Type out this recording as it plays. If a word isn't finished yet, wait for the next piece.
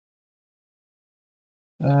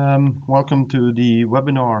Welcome to the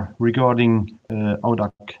webinar regarding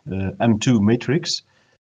AUDAC M2 matrix.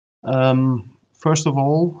 First of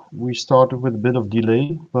all, we started with a bit of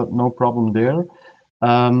delay, but no problem there.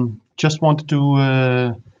 Just wanted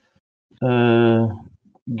to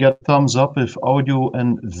get a thumbs up if audio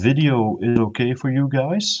and video is okay for you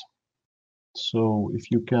guys. So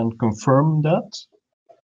if you can confirm that.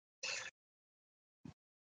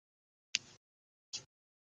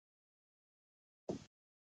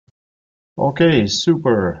 Okay,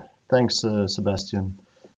 super. Thanks, Sebastian.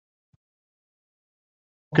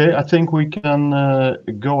 Okay, I think we can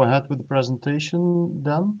go ahead with the presentation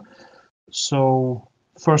then. So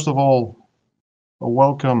first of all,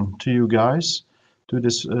 welcome to you guys to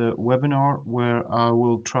this webinar where I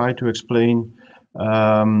will try to explain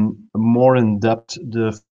more in depth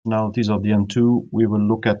the functionalities of the M2. We will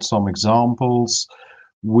look at some examples.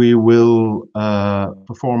 We will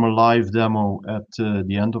perform a live demo at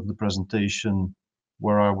the end of the presentation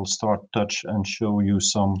where I will start touch and show you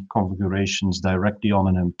some configurations directly on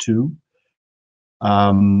an M2.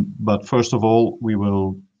 But first of all, we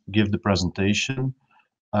will give the presentation.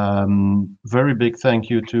 Very big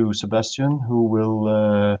thank you to Sebastian, who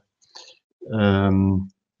will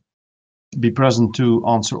be present to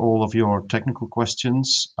answer all of your technical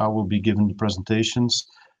questions. I will be giving the presentations,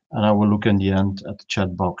 and I will look in the end at the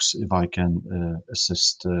chat box if I can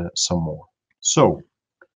assist some more. So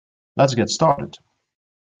let's get started.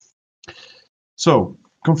 So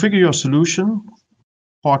configure your solution,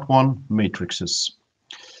 part 1, matrices.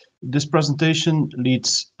 This presentation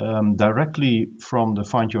leads directly from the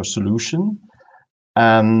Find Your Solution,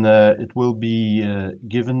 and it will be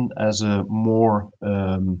given as a more,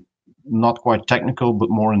 not quite technical, but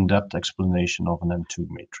more in-depth explanation of an M2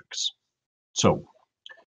 matrix. So,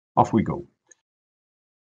 off we go.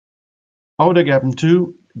 AUDAC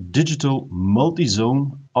M2 digital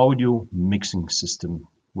multi-zone audio mixing system,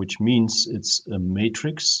 which means it's a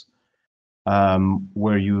matrix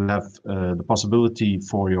where you have the possibility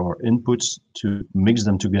for your inputs to mix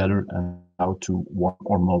them together and out to one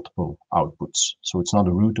or multiple outputs. So it's not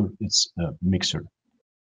a router, it's a mixer.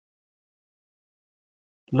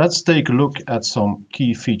 Let's take a look at some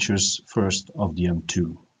key features first of the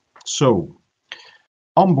M2. So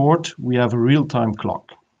on board we have a real-time clock.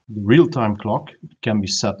 The real-time clock can be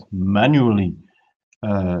set manually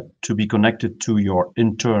to be connected to your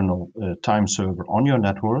internal time server on your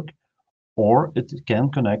network, or it can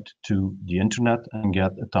connect to the internet and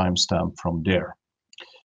get a timestamp from there.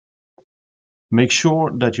 Make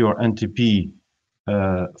sure that your NTP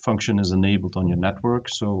function is enabled on your network,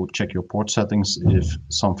 so check your port settings if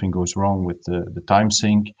something goes wrong with the time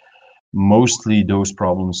sync. Mostly those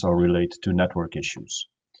problems are related to network issues.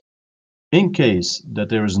 In case that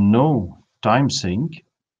there is no time sync,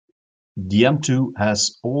 the M2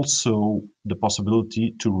 has also the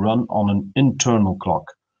possibility to run on an internal clock.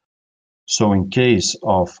 So in case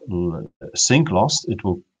of sync loss, it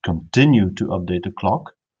will continue to update the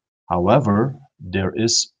clock. However, there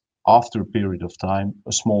is, after a period of time,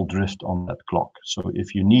 a small drift on that clock. So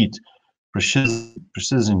if you need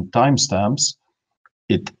precision timestamps,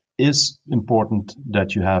 it is important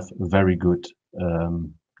that you have a very good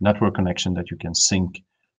network connection that you can sync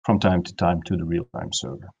from time to time to the real-time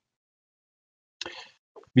server.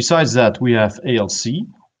 Besides that, we have ALC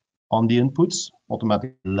on the inputs,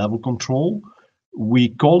 automatic level control. We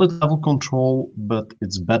call it level control, but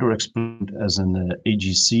it's better explained as an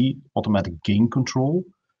AGC, automatic gain control,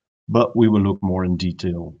 but we will look more in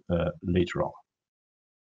detail later on.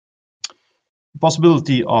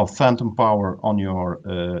 Possibility of phantom power on your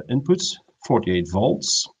inputs, 48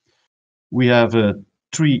 volts. We have a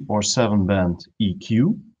 3 or 7 band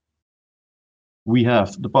EQ. We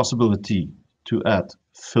have the possibility to add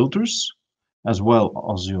filters as well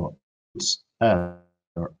as your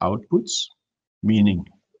outputs, meaning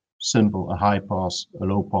simple, a high pass, a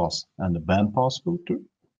low pass, and a band pass filter.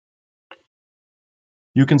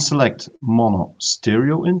 You can select mono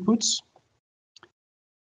stereo inputs.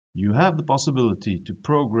 You have the possibility to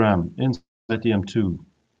program inside the M2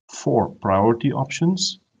 4 priority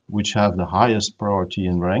options, which have the highest priority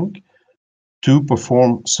in rank, to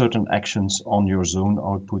perform certain actions on your zone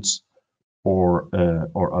outputs or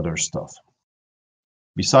other stuff.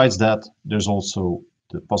 Besides that, there's also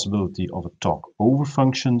the possibility of a talk over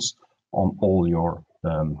functions on all your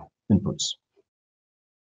inputs.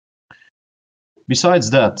 Besides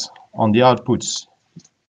that, on the outputs,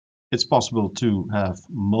 it's possible to have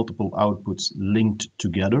multiple outputs linked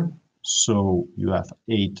together. So you have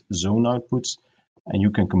 8 zone outputs and you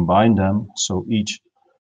can combine them. So each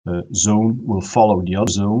zone will follow the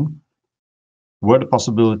other zone were the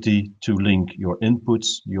possibility to link your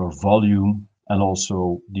inputs, your volume, and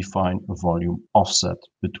also define a volume offset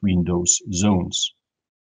between those zones.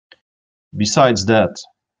 Besides that,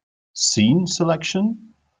 scene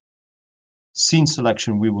selection. Scene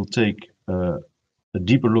selection, we will take a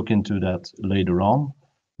deeper look into that later on.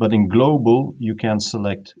 But in global, you can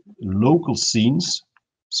select local scenes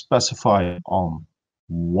specified on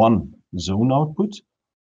one zone output,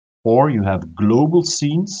 or you have global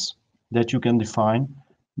scenes that you can define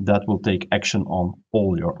that will take action on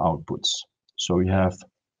all your outputs. So you have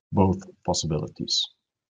both possibilities.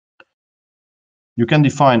 You can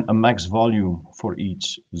define a max volume for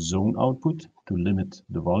each zone output to limit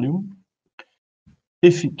the volume.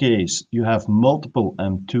 If in case you have multiple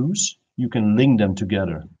M2s, you can link them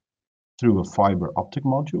together through a fiber optic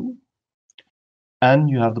module. And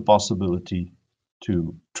you have the possibility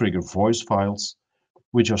to trigger voice files,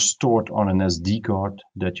 which are stored on an SD card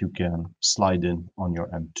that you can slide in on your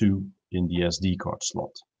M2 in the SD card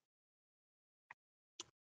slot.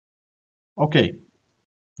 Okay,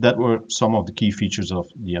 that were some of the key features of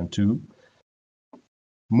the M2.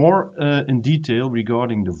 More in detail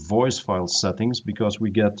regarding the voice file settings, because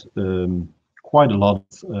we get quite a lot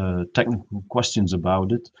of technical questions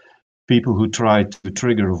about it. People who try to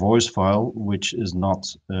trigger a voice file which is not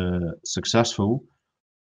successful.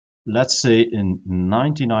 Let's say in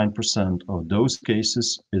 99% of those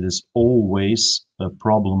cases, it is always a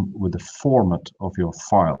problem with the format of your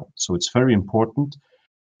file. So it's very important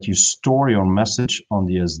that you store your message on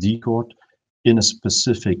the SD card in a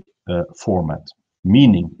specific format.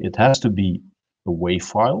 Meaning it has to be a WAV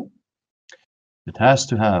file. It has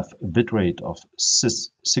to have a bitrate of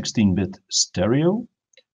 16-bit stereo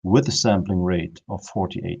with a sampling rate of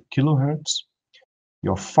 48 kilohertz.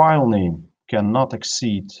 Your file name cannot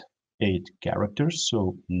exceed 8 characters,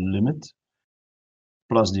 so limit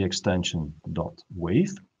plus the extension .wav.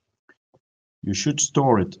 You should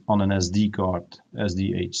store it on an SD card,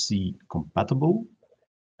 SDHC compatible,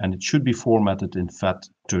 and it should be formatted in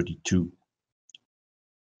FAT32.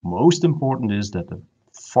 Most important is that the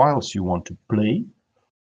files you want to play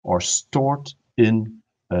are stored in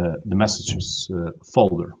the messages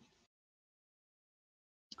folder.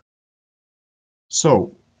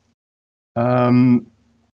 So,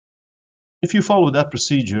 if you follow that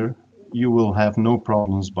procedure, you will have no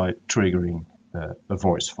problems by triggering a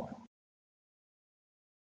voice file.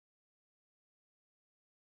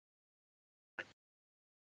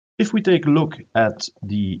 If we take a look at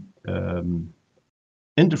the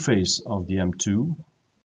interface of the M2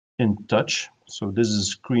 in touch, so this is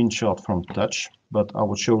a screenshot from touch, but I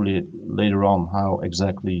will show you later on how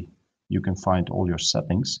exactly you can find all your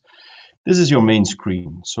settings. This is your main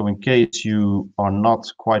screen. So in case you are not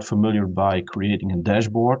quite familiar by creating a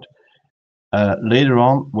dashboard, later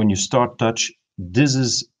on when you start touch, this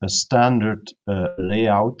is a standard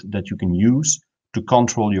layout that you can use to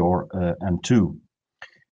control your M2.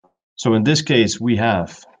 So in this case, we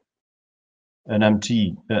have an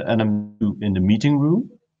M2 in the meeting room.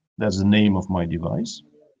 That's the name of my device.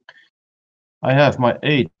 I have my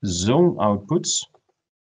 8 zone outputs.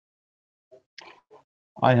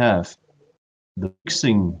 I have the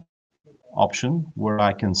mixing option where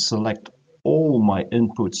I can select all my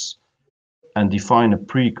inputs and define a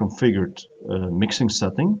pre-configured mixing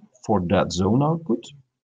setting for that zone output.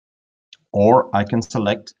 Or I can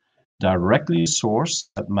select directly source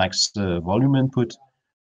at max volume input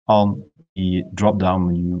on the drop-down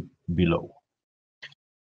menu below.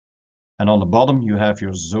 And on the bottom, you have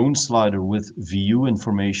your zone slider with VU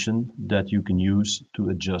information that you can use to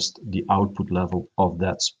adjust the output level of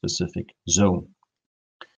that specific zone.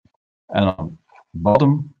 And on the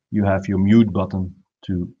bottom, you have your mute button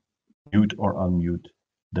to mute or unmute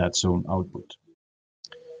that zone output.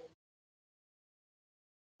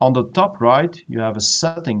 On the top right, you have a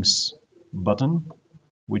settings button,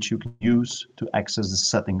 which you can use to access the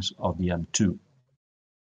settings of the M2.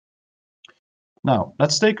 Now,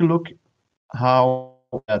 let's take a look how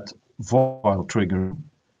that voice file trigger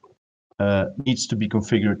needs to be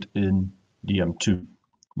configured in the M2.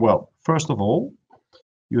 Well, first of all,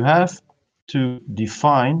 you have to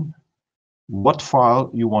define what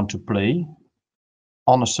file you want to play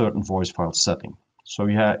on a certain voice file setting. So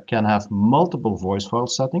you can have multiple voice file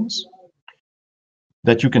settings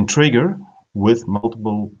that you can trigger with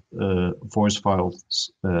multiple voice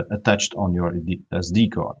files attached on your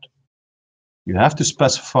SD card. You have to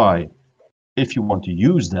specify if you want to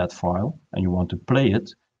use that file and you want to play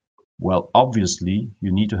it. Well, obviously,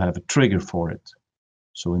 you need to have a trigger for it.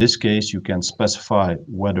 So in this case, you can specify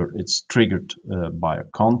whether it's triggered by a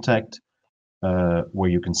contact, where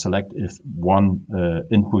you can select if one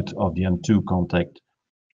input of the M2 contact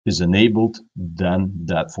is enabled, then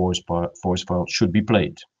that voice file should be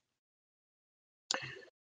played.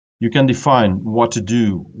 You can define what to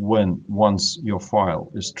do when once your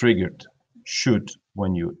file is triggered,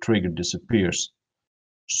 when your trigger disappears,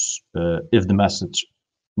 if the message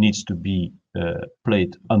needs to be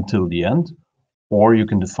played until the end, or you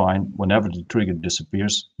can define whenever the trigger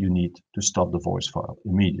disappears, you need to stop the voice file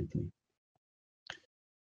immediately.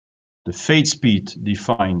 The fade speed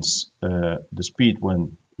defines the speed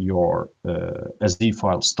when your SD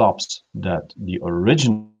file stops, that the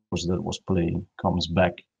original voice that was playing comes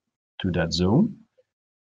back to that zone.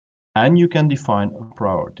 And you can define a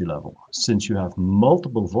priority level. Since you have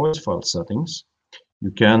multiple voice file settings, you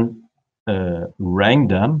can rank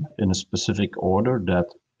them in a specific order, that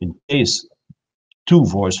in case two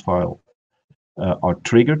voice files are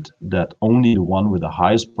triggered, that only the one with the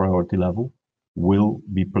highest priority level will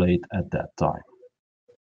be played at that time.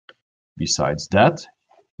 Besides that,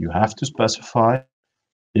 you have to specify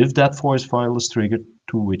if that voice file is triggered,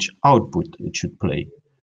 to which output it should play.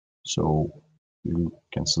 So you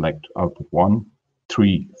can select output 1,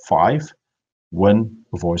 3, 5 when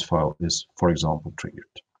a voice file is, for example, triggered.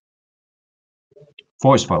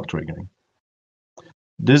 Voice file triggering.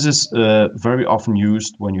 This is very often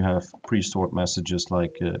used when you have pre-stored messages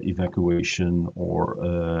like evacuation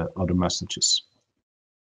or other messages.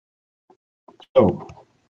 So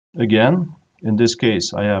again, in this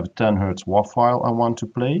case, I have a 10 Hz WAV file I want to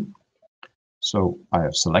play. So I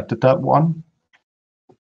have selected that one.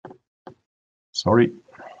 Sorry.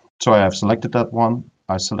 So I have selected that one.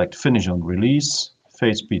 I select finish on release,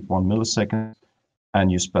 fade speed 1 millisecond,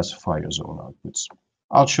 and you specify your zone outputs.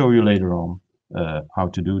 I'll show you later on how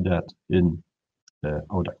to do that in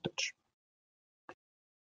AUDAC Touch.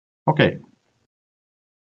 Okay.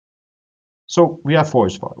 So we have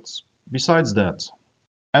voice files. Besides that,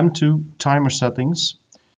 M2 timer settings,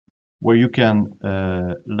 where you can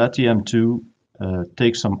let the M2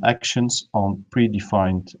 take some actions on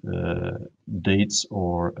predefined dates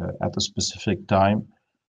or at a specific time,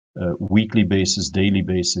 weekly basis, daily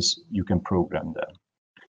basis, you can program them.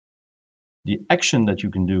 The action that you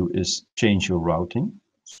can do is change your routing.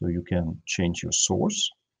 So you can change your source.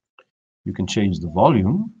 You can change the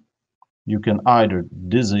volume. You can either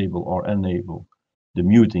disable or enable the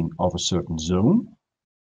muting of a certain zone.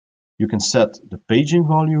 You can set the paging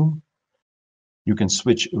volume. You can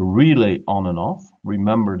switch relay on and off.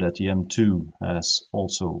 Remember that the M2 has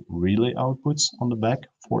also relay outputs on the back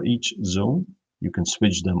for each zone. You can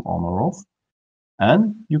switch them on or off.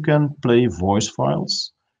 And you can play voice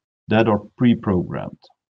files that are pre-programmed.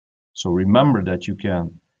 So remember that you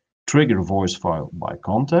can trigger a voice file by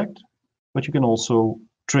contact, but you can also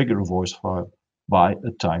trigger a voice file by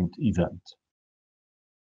a timed event.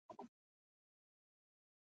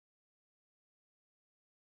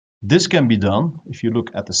 This can be done if you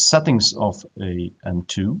look at the settings of a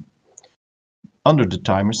M2 under the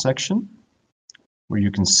timer section, where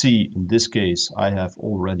you can see in this case I have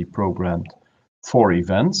already programmed 4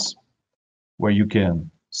 events, where you can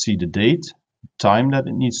see the date, time that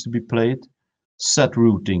it needs to be played, set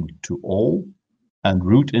routing to all, and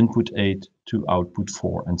route input 8 to output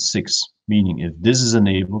 4 and 6, meaning if this is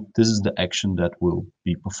enabled, this is the action that will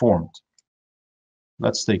be performed.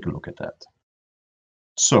 Let's take a look at that.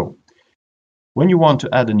 So, when you want to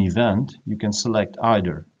add an event, you can select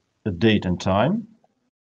either a date and time,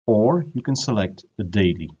 or you can select a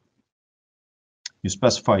daily. You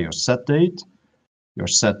specify your set date, your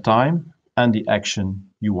set time, and the action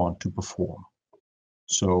you want to perform.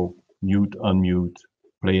 So, mute, unmute,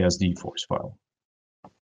 play SD voice file.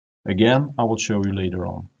 Again, I will show you later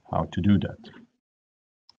on how to do that.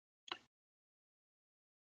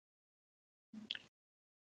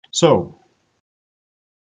 So,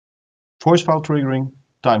 voice file triggering,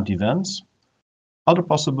 timed events. Other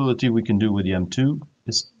possibility we can do with the M2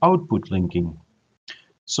 is output linking.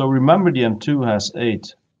 So remember, the M2 has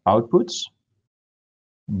 8 outputs,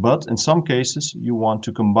 but in some cases you want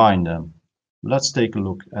to combine them. Let's take a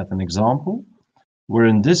look at an example, where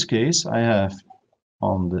in this case I have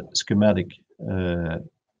on the schematic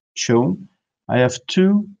shown, I have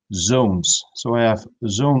 2 zones. So I have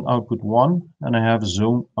zone output 1 and I have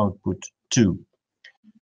zone output 2.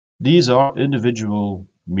 These are individual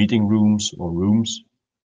meeting rooms or rooms,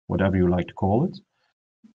 whatever you like to call it,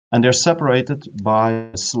 and they're separated by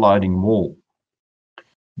a sliding wall.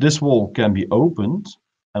 This wall can be opened,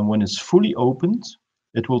 and when it's fully opened,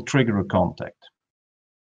 it will trigger a contact.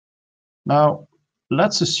 Now,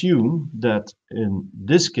 let's assume that in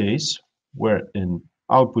this case, where in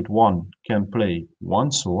output 1 can play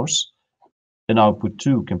one source, in output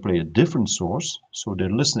 2 can play a different source, so they're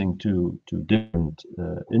listening to different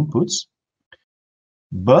inputs.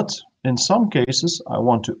 But in some cases, I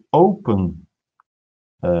want to open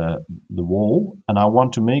the wall and I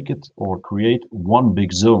want to make it or create one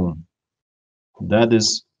big zone. That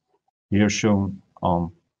is here shown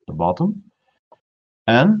on the bottom.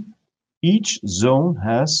 And each zone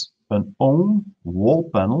has an own wall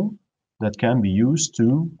panel that can be used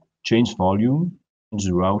to change volume, change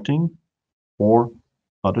routing, or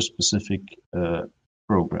other specific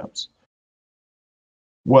programs.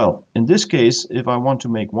 Well, in this case, if I want to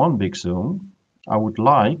make one big zone, I would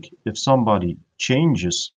like if somebody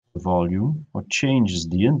changes the volume or changes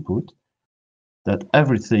the input, that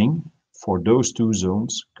everything for those two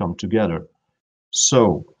zones come together.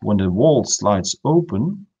 So when the wall slides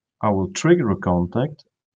open, I will trigger a contact,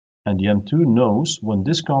 and the M2 knows when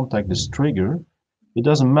this contact is triggered, it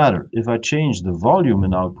doesn't matter if I change the volume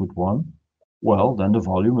in output 1, well, then the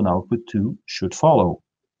volume in output 2 should follow,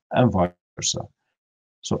 and vice versa.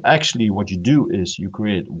 So actually what you do is you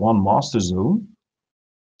create one master zone,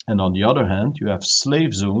 and on the other hand, you have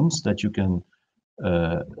slave zones that you can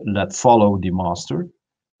let follow the master.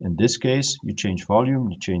 In this case, you change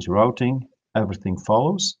volume, you change routing, everything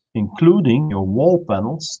follows, including your wall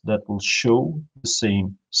panels that will show the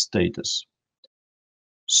same status.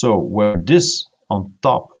 So where this on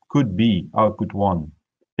top could be output 1,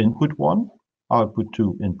 input 1, output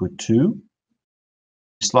 2, input 2,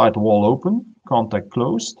 slide the wall open, contact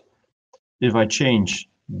closed. If I change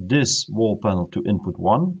this wall panel to input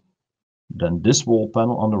 1, then this wall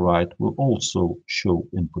panel on the right will also show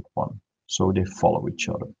input 1. So they follow each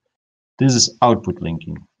other. This is output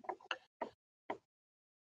linking.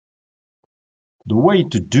 The way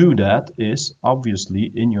to do that is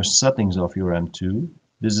obviously in your settings of your M2.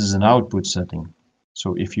 This is an output setting.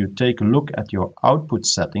 So if you take a look at your output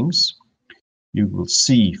settings, you will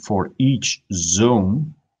see for each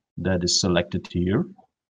zone that is selected here.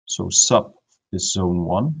 So sub is zone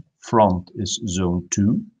 1, front is zone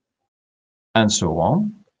 2, and so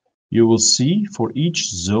on. You will see for each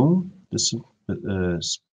zone the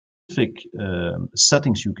specific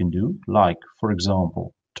settings you can do, like, for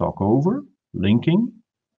example, talk over, linking,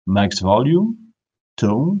 max volume,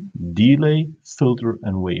 tone, delay, filter,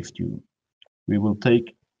 and wave tune. We will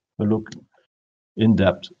take a look in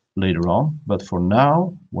depth later on, but for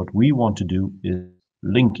now, what we want to do is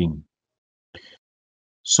linking.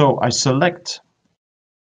 So I select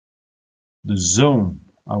the zone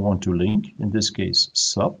I want to link, in this case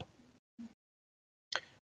sub.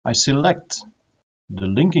 I select the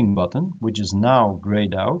linking button, which is now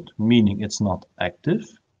grayed out, meaning it's not active.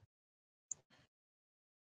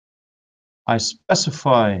 I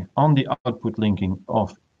specify on the output linking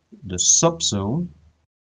of the subzone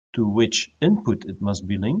to which input it must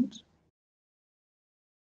be linked,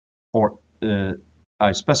 or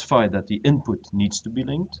I specify that the input needs to be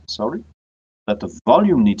linked, that the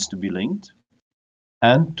volume needs to be linked,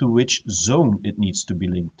 and to which zone it needs to be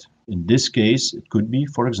linked. In this case, it could be,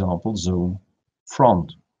 for example, zone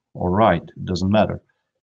front or right, it doesn't matter.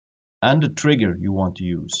 And the trigger you want to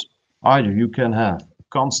use. Either you can have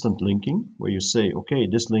constant linking, where you say, okay,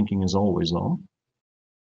 this linking is always on,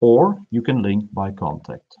 or you can link by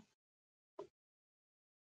contact.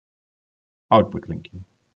 Output linking.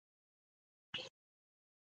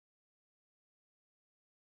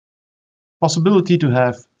 Possibility to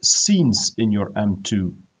have scenes in your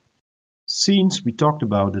M2. Scenes, we talked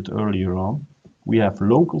about it earlier on. We have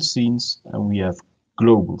local scenes and we have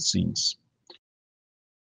global scenes.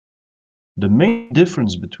 The main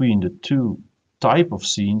difference between the two types of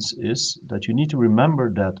scenes is that you need to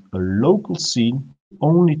remember that a local scene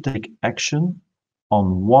only take action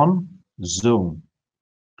on one zone,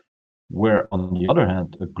 where on the other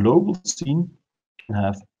hand, a global scene can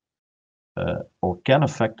have or can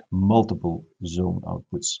affect multiple zone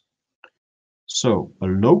outputs. So a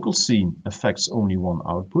local scene affects only one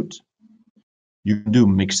output. You can do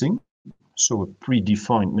mixing, so a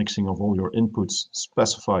predefined mixing of all your inputs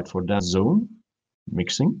specified for that zone,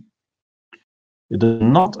 mixing. It does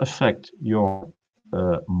not affect your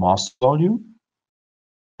master volume,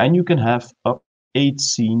 and you can have up to 8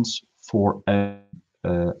 scenes for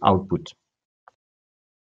output.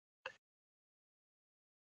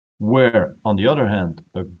 Where, on the other hand,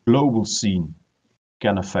 a global scene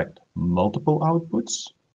can affect multiple outputs.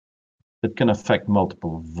 It can affect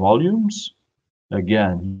multiple volumes.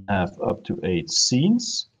 Again, you have up to 8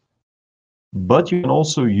 scenes, but you can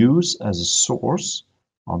also use as a source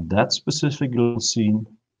on that specific global scene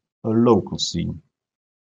a local scene.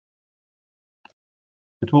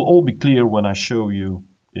 It will all be clear when I show you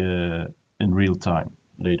in real time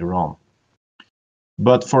later on.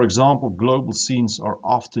 But for example, global scenes are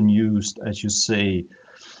often used as you say,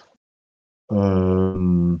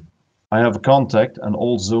 I have a contact and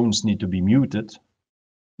all zones need to be muted.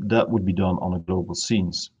 That would be done on a global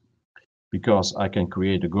scenes, because I can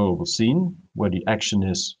create a global scene where the action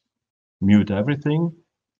is mute everything,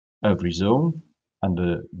 every zone, and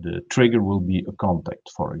the trigger will be a contact,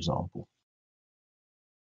 for example.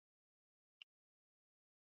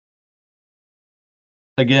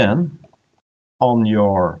 Again, on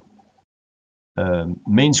your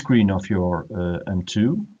main screen of your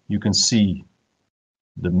M2, you can see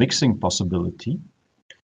the mixing possibility.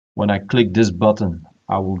 When I click this button,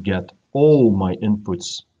 I will get all my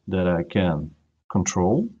inputs that I can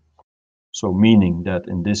control. So meaning that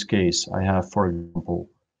in this case, I have, for example,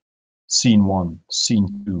 scene 1,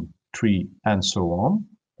 scene 2, 3, and so on,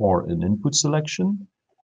 or an input selection,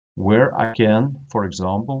 where I can, for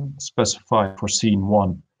example, specify for scene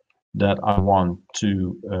 1 that I want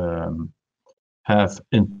to have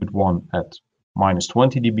input 1 at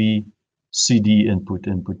 -20 dB, CD input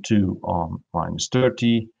 2 on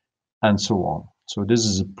 -30, and so on. So this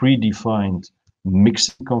is a predefined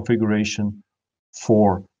mixing configuration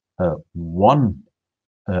for one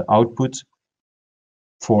output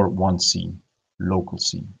for one scene, local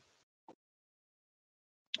scene.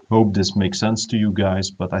 Hope this makes sense to you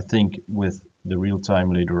guys, but I think with the real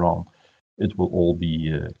time later on, it will all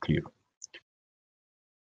be clear.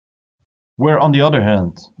 Where on the other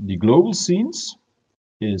hand, the global scenes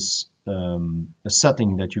is a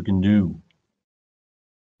setting that you can do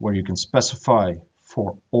where you can specify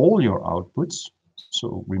for all your outputs.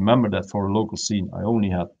 So remember that for a local scene, I only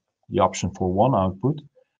had the option for one output.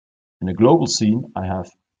 In a global scene, I have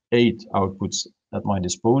 8 outputs at my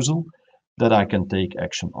disposal that I can take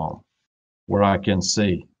action on, where I can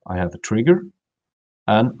say I have a trigger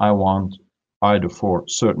and I want either for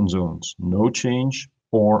certain zones no change,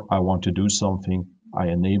 or I want to do something, I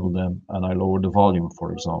enable them and I lower the volume,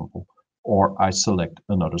 for example, or I select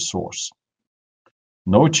another source.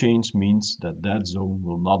 No change means that that zone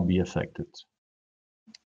will not be affected.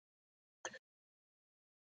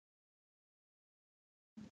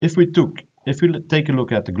 If we take a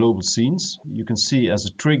look at the global scenes, you can see as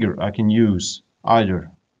a trigger I can use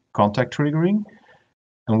either contact triggering,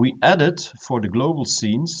 and we added for the global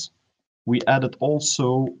scenes, we added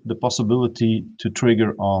also the possibility to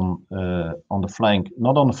trigger on the flank,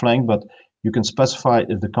 not on the flank, but you can specify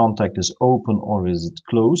if the contact is open or is it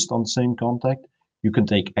closed on the same contact. You can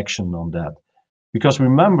take action on that. Because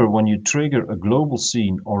remember, when you trigger a global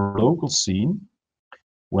scene or a local scene,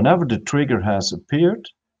 whenever the trigger has appeared,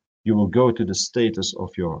 you will go to the status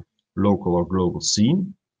of your local or global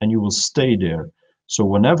scene and you will stay there. So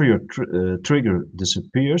whenever your trigger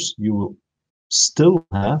disappears, you will still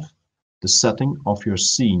have the setting of your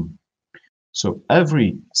scene. So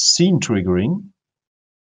every scene triggering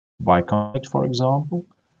by contact, for example,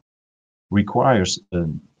 requires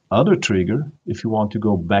another trigger if you want to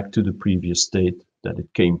go back to the previous state that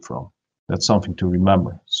it came from. That's something to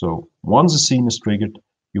remember. So once a scene is triggered,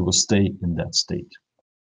 you will stay in that state.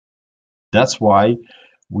 That's why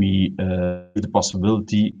we have the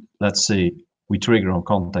possibility, let's say we trigger on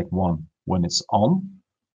contact 1 when it's on,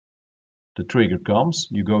 the trigger comes,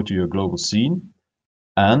 you go to your global scene,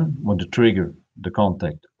 and when the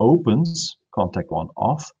contact opens, contact 1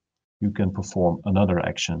 off, you can perform another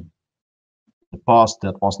action. In the past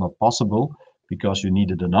that was not possible because you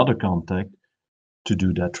needed another contact to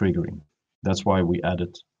do that triggering. That's why we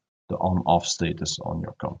added the on-off status on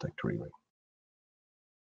your contact triggering.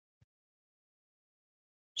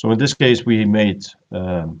 So in this case, we made,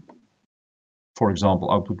 for example,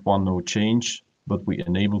 output 1 no change, but we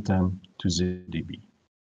enabled them to 0 dB.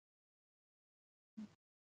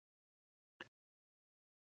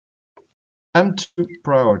 M2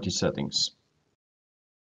 priority settings.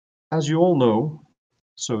 As you all know,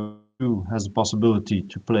 so M2 has the possibility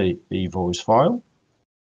to play a voice file.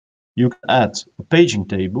 You can add a paging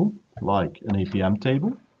table, like an APM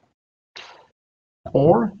table,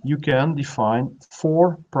 or you can define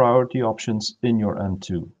 4 priority options in your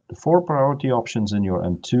M2. The 4 priority options in your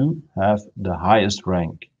M2 have the highest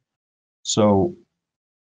rank. So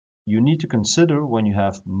you need to consider when you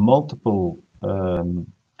have multiple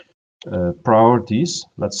priorities,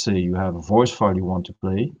 let's say you have a voice file you want to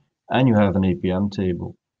play, and you have an APM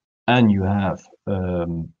table, and you have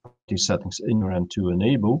these settings in your M2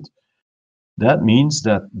 enabled, that means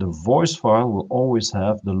that the voice file will always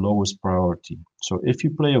have the lowest priority. So if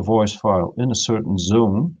you play a voice file in a certain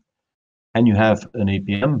zone, and you have an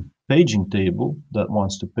APM paging table that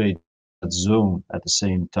wants to page that zone at the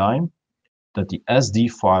same time, that the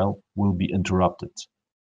SD file will be interrupted.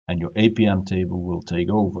 and your APM table will take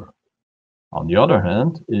over. On the other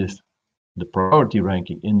hand, if the priority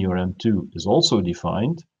ranking in your M2 is also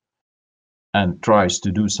defined and tries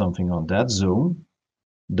to do something on that zone,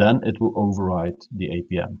 then it will override the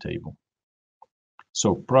APM table.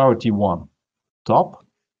 So priority 1 top,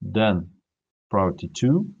 then priority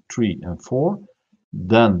 2, 3 and 4,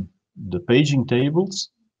 then the paging tables,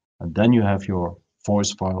 and then you have your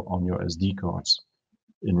voice file on your SD cards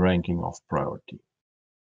in ranking of priority.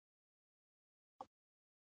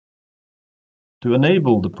 To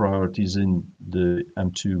enable the priorities in the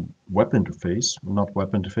M2 web interface, not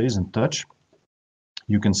web interface, in touch,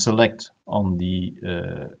 you can select on the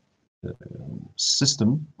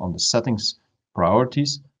system, on the settings,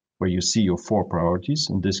 priorities, where you see your 4 priorities.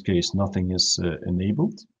 In this case, nothing is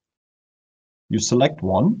enabled. You select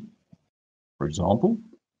one, for example,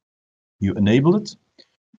 you enable it,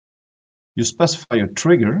 you specify your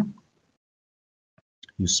trigger,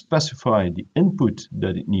 you specify the input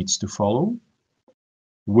that it needs to follow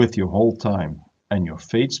with your hold time and your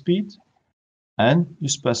fade speed, and you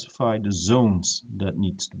specify the zones that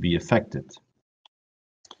needs to be affected.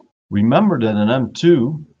 Remember that an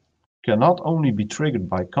M2 can not only be triggered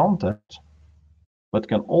by contact, but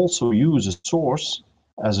can also use a source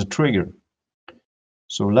as a trigger.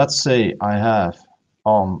 So let's say I have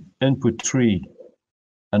on input 3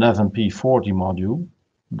 an FMP40 module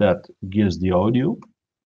that gives the audio,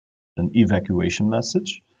 an evacuation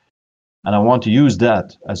message, and I want to use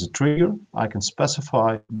that as a trigger. I can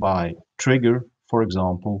specify by trigger, for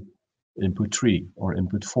example, input 3 or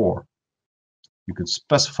input 4. You can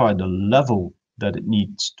specify the level that it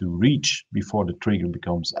needs to reach before the trigger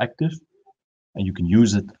becomes active, and you can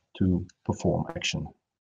use it to perform action.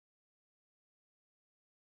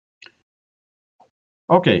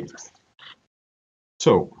 Okay,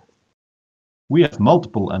 so we have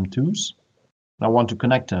multiple M2s. I want to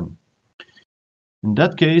connect them. In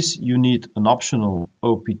that case, you need an optional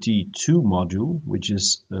OPT2 module, which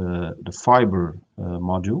is the fiber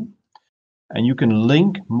module, and you can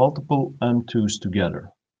link multiple M2s together.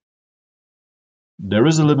 There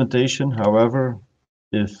is a limitation, however,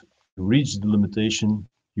 if you reach the limitation,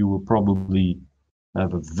 you will probably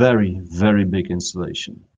have a very, very big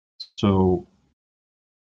installation. So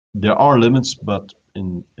there are limits, but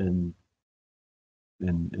in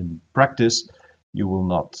practice, you will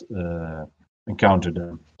not encounter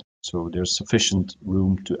them. So there's sufficient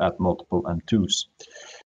room to add multiple M2s.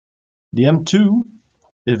 The M2,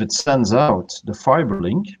 if it sends out the fiber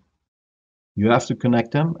link, you have to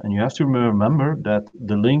connect them, and you have to remember that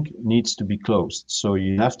the link needs to be closed. So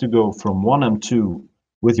you have to go from one M2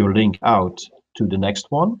 with your link out to the next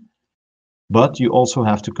one, but you also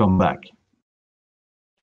have to come back.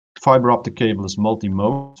 Fiber optic cable is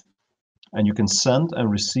multi-mode, and you can send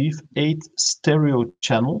and receive 8 stereo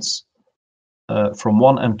channels from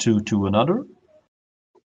one M2 to another.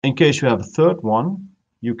 In case you have a third one,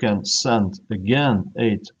 you can send again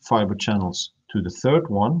 8 fiber channels to the third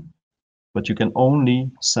one, but you can only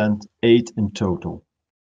send 8 in total.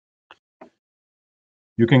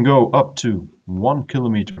 You can go up to 1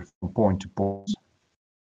 kilometer from point to point.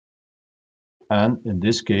 And in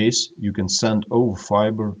this case, you can send over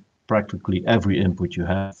fiber practically every input you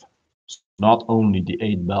have. Not only the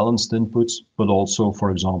 8 balanced inputs, but also,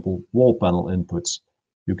 for example, wall panel inputs.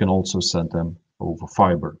 You can also send them over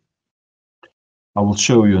fiber. I will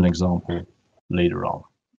show you an example later on.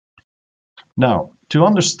 Now, to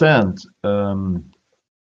understand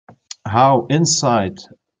how inside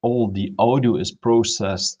all the audio is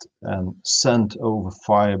processed and sent over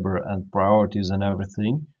fiber and priorities and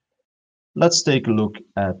everything, let's take a look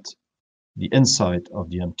at the inside of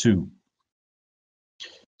the M2.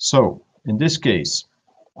 So, in this case,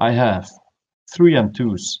 I have 3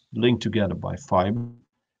 M2s linked together by fiber.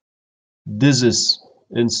 This is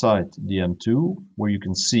inside the M2, where you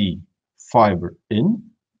can see fiber in,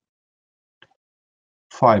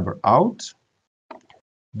 fiber out.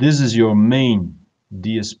 This is your main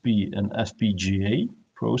DSP and FPGA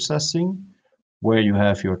processing, where you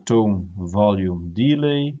have your tone, volume,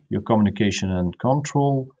 delay, your communication and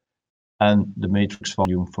control, and the matrix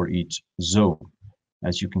volume for each zone.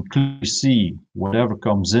 As you can clearly see, whatever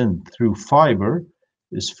comes in through fiber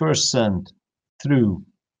is first sent through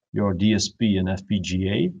your DSP and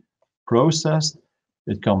FPGA, processed,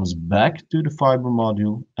 it comes back to the fiber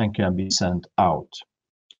module and can be sent out.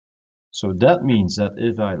 So that means that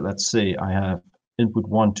if let's say I have input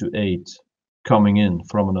 1 to 8 coming in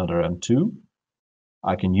from another M2,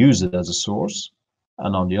 I can use it as a source.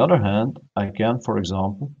 And on the other hand, I can, for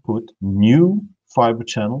example, put new fiber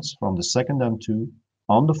channels from the second M2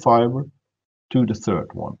 on the fiber to the third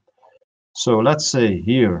one. So let's say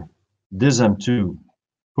here, this M2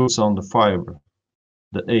 puts on the fiber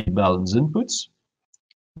the 8 balance inputs.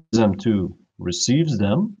 This M2 receives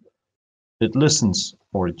them. It listens,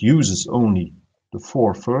 or it uses only the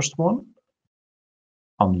 4 first one.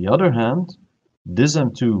 On the other hand, this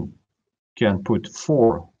M2 can put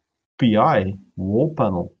 4 PI wall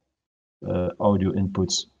panel audio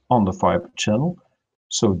inputs on the fiber channel.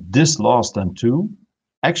 So this last M2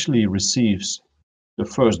 actually receives the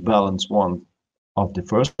first balance one of the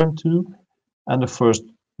first M2 and the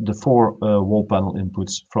 4 wall panel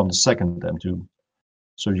inputs from the second M2.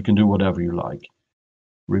 So you can do whatever you like.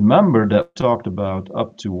 Remember that we talked about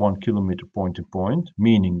up to 1 kilometer point to point,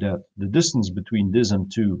 meaning that the distance between this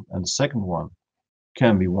M2 and the second one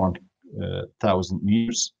can be 1,000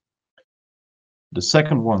 meters. The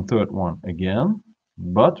second one, third one again,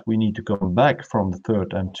 but we need to come back from the third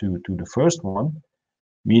M2 to the first one,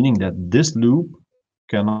 meaning that this loop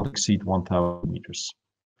cannot exceed 1,000 meters.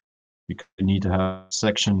 Because you need to have a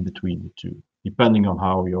section between the two, depending on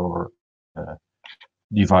how your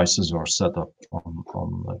devices are set up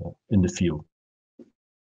in the field.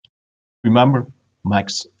 Remember,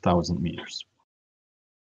 max 1,000 meters.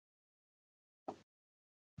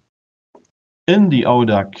 In the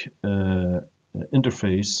AUDAC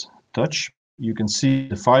interface touch, you can see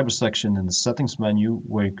the fiber section in the settings menu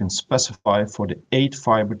where you can specify for the 8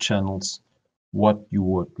 fiber channels what you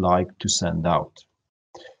would like to send out.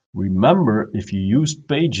 Remember, if you use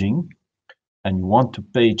paging and you want to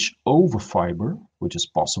page over fiber, which is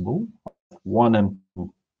possible, one M2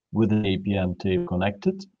 with an APM table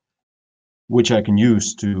connected, which I can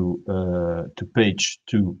use to page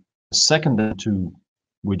to a second M2,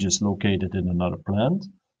 which is located in another plant.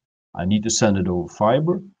 I need to send it over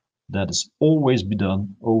fiber. That is always be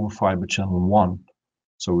done over fiber channel 1.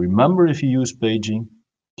 So remember, if you use paging,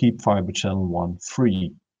 keep fiber channel 1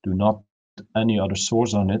 free. Do not put any other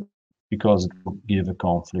source on it because it will give a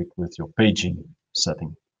conflict with your paging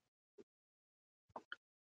setting.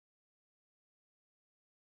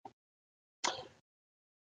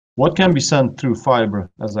 What can be sent through fiber,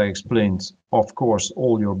 as I explained, of course,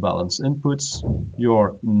 all your balance inputs,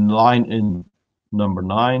 your line in number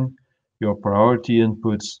 9, your priority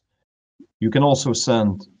inputs. You can also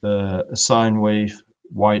send a sine wave,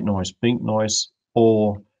 white noise, pink noise,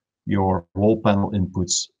 or your wall panel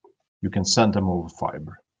inputs. You can send them over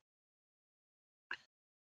fiber.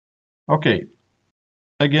 Okay,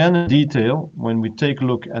 again in detail, when we take a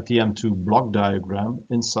look at the M2 block diagram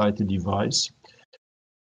inside the device,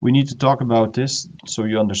 we need to talk about this so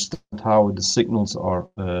you understand how the signals are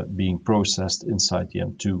being processed inside the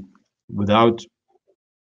M2 without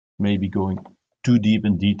maybe going too deep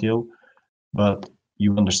in detail, but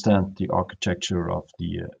you understand the architecture of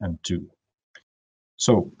the M2.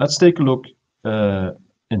 So let's take a look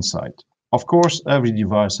inside. Of course, every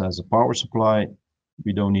device has a power supply.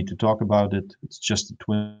 We don't need to talk about it. It's just a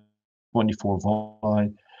 24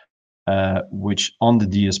 volt which on the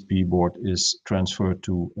DSP board is transferred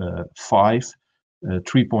to 5,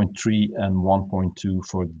 3.3 and 1.2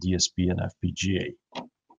 for DSP and FPGA.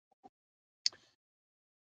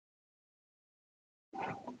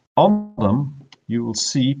 On them, you will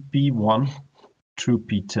see P1 through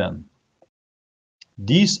P10.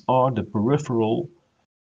 These are the peripheral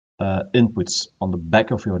inputs on the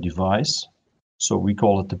back of your device. So we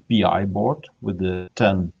call it the PI board with the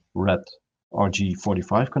 10 red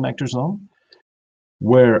RG45 connectors on,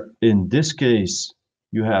 where in this case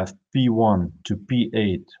you have P1 to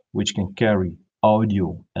P8, which can carry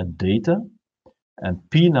audio and data, and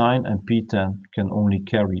P9 and P10 can only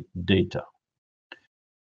carry data.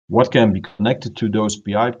 What can be connected to those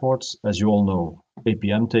PI ports? As you all know,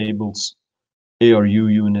 APM tables, ARU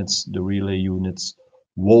units, the relay units,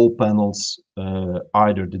 wall panels,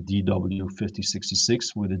 either the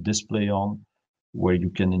DW5066 with a display on, where you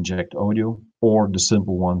can inject audio, or the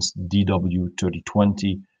simple ones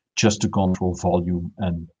DW3020 just to control volume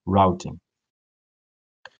and routing.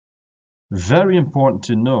 Very important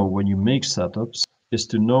to know when you make setups is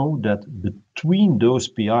to know that between those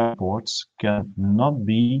PI ports cannot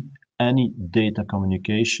be any data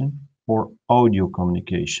communication or audio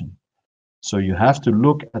communication. So you have to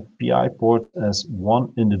look at PI port as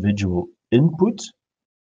one individual input,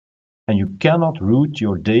 and you cannot route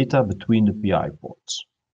your data between the PI ports.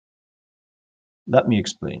 Let me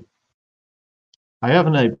explain. I have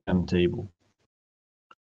an APM table,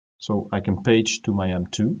 so I can page to my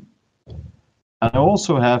M2. And I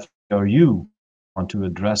also have ARU I want to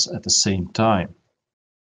address at the same time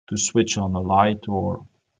to switch on a light or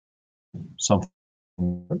something.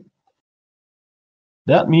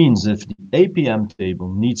 That means if the APM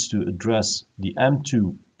table needs to address the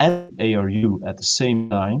M2 and ARU at the same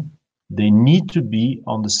time, they need to be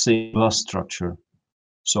on the same bus structure.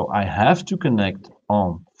 So I have to connect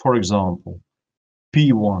on, for example,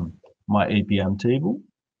 P1, my APM table,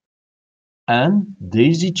 and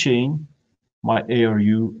daisy chain my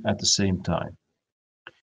ARU at the same time.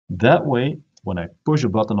 That way, when I push a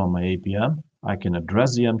button on my APM, I can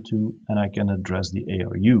address the M2 and I can address the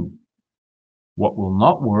ARU. What will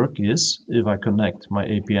not work is if I connect my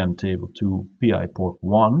APM table to PI port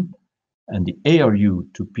 1 and the ARU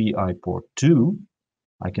to PI port 2,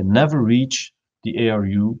 I can never reach the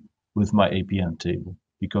ARU with my APM table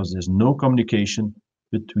because there's no communication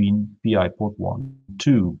between PI port 1 and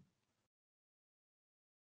 2.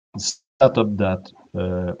 It's a setup that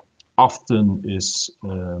often is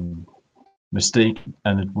mistaken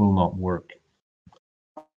and it will not work.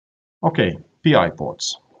 Okay, PI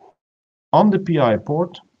ports. On the PI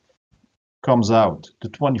port comes out the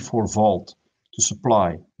 24 volt to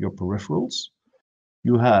supply your peripherals.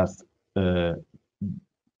 You have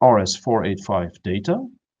RS485 data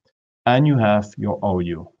and you have your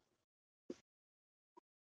audio.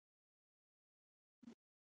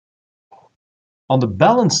 On the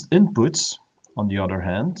balanced inputs, on the other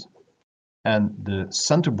hand, and the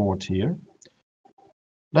center board here,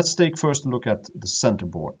 let's take first a look at the center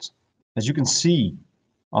board. As you can see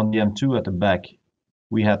on the M2 at the back,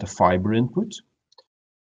 we had the fiber input.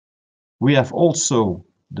 We have also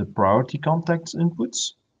the priority contacts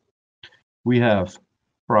inputs. We have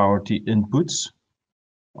priority inputs,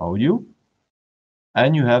 audio,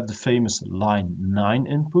 and you have the famous line 9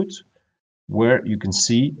 input, where you can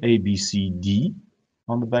see A, B, C, D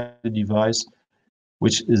on the back of the device,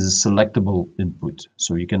 which is a selectable input.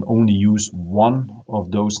 So you can only use one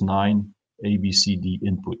of those 9 A, B, C, D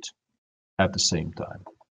input at the same time.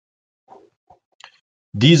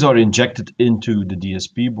 These are injected into the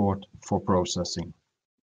DSP board for processing.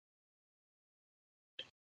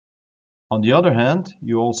 On the other hand,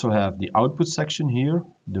 you also have the output section here,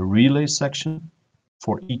 the relay section.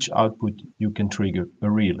 For each output, you can trigger a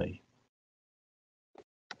relay.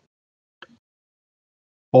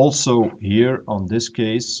 Also here on this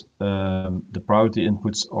case, the priority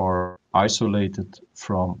inputs are isolated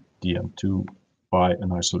from the M2 by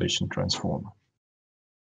an isolation transformer.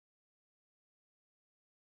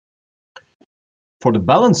 For the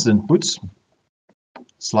balanced inputs,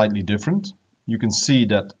 slightly different. You can see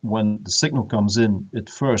that when the signal comes in, it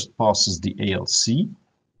first passes the ALC.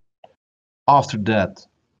 After that,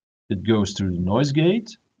 it goes through the noise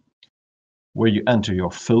gate, where you enter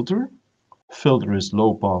your filter. Filter is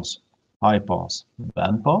low pass, high pass,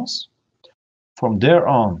 band pass. From there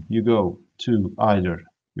on, you go to either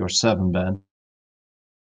your 7-band,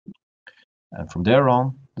 and from there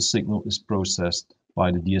on, the signal is processed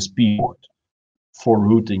by the DSP board for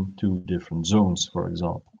routing to different zones, for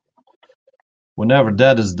example. Whenever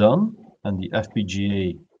that is done and the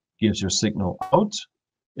FPGA gives your signal out,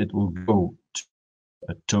 it will go to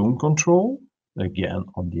a tone control, again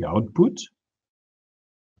on the output,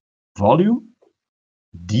 volume,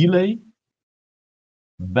 delay,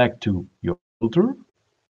 back to your filter,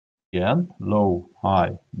 again low,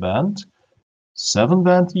 high band,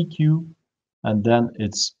 7-band EQ, and then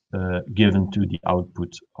it's given to the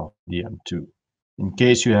output of the M2. In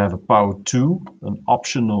case you have a Power 2, an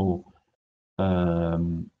optional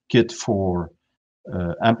kit for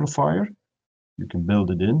amplifier, you can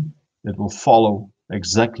build it in. It will follow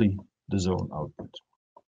exactly the zone output.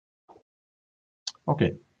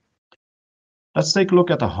 Okay, let's take a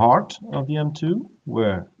look at the heart of the M2,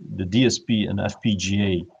 where the DSP and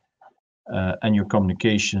FPGA and your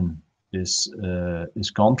communication is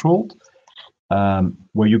controlled,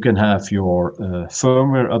 where you can have your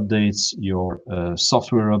firmware updates, your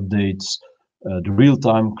software updates. The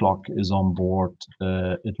real-time clock is on board.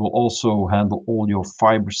 It will also handle all your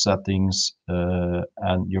fiber settings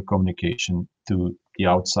and your communication to the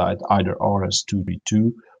outside, either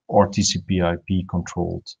RS232 or TCP/IP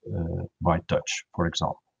controlled by touch, for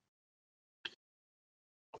example.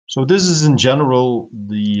 So this is in general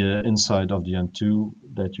the inside of the M2,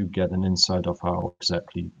 that you get an insight of how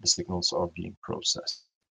exactly the signals are being processed.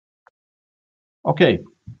 Okay,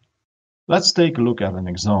 let's take a look at an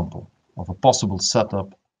example of a possible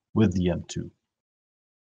setup with the M2.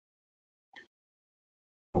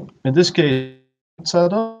 In this case,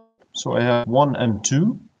 setup, so I have one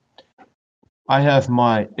M2. I have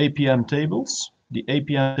my APM tables. The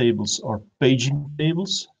APM tables are paging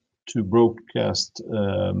tables to broadcast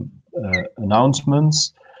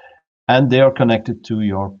announcements, and they are connected to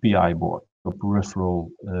your PI board, your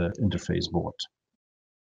peripheral interface board.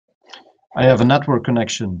 I have a network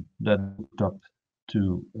connection that is hooked up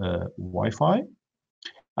to Wi-Fi,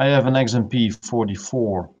 I have an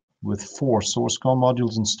XMP44 with 4 source COM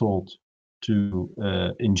modules installed to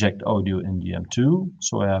inject audio in the M2.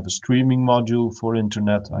 So I have a streaming module for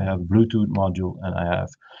internet, I have a Bluetooth module, and I have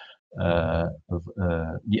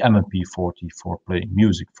the MMP40 for playing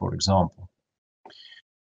music, for example.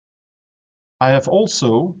 I have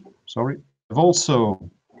also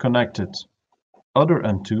connected other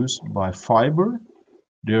M2s by fiber.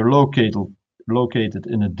 They're located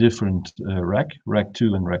in a different rack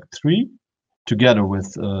 2 and rack 3, together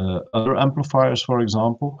with other amplifiers, for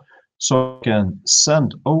example. So I can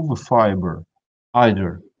send over fiber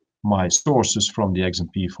either my sources from the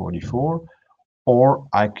XMP44, or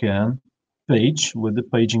I can page with the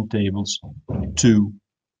paging tables to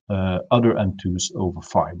other M2s over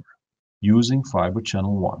fiber using fiber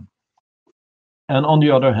channel 1. And on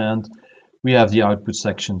the other hand, we have the output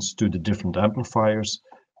sections to the different amplifiers,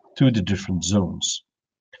 to the different zones.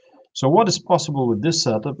 So what is possible with this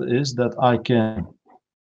setup is that I can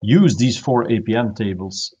use these 4 APM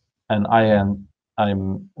tables, and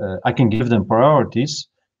I can give them priorities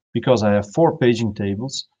because I have 4 paging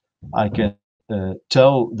tables. I can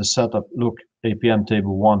tell the setup, look, APM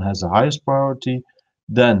table 1 has the highest priority,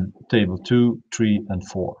 then table 2, 3, and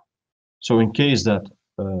 4. So in case that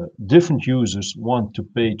different users want to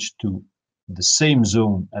page to the same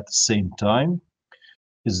zone at the same time,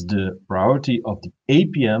 is the priority of the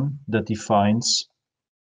APM that defines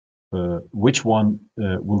which one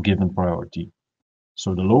will give in priority.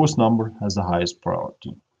 So the lowest number has the highest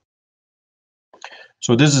priority.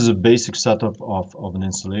 So this is a basic setup of an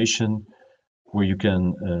installation where you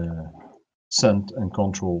can send and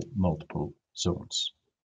control multiple zones.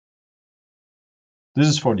 This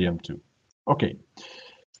is for the M2. Okay.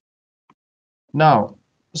 Now,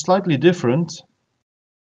 slightly different.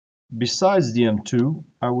 Besides the M2,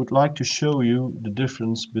 I would like to show you the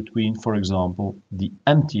difference between, for example, the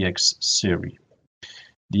MTX series.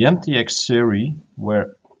 The MTX series,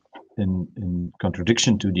 where in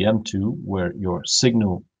contradiction to the M2, where your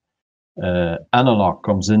signal analog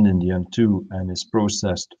comes in the M2 and is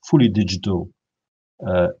processed fully digital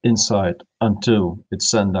inside until it's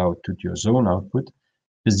sent out to your zone output,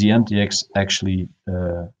 is the MTX actually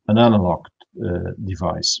an analog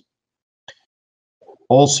device.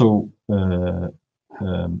 Also,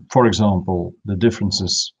 for example, the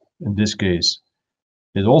differences in this case,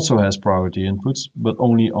 it also has priority inputs, but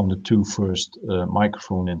only on the 2 first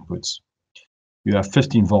microphone inputs. You have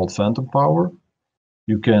 15-volt phantom power.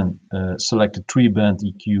 You can select a 3-band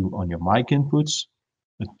EQ on your mic inputs,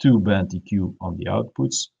 a 2-band EQ on the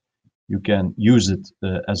outputs. You can use it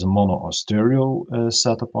as a mono or stereo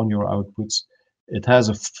setup on your outputs. It has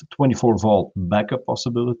a 24-volt backup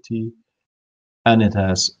possibility, and it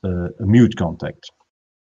has a mute contact.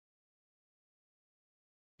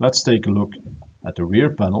 Let's take a look at the rear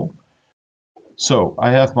panel. So I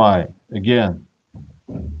have again,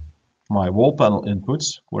 my wall panel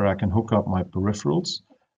inputs where I can hook up my peripherals.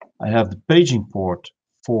 I have the paging port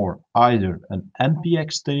for either an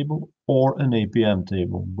MPX table or an APM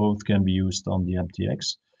table. Both can be used on the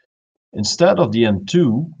MTX. Instead of the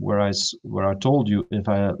M2, where I told you, if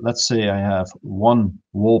let's say I have one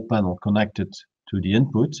wall panel connected to the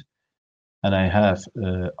input, and I have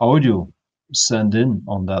audio sent in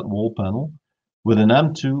on that wall panel, with an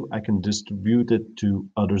M2 I can distribute it to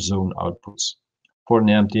other zone outputs. For an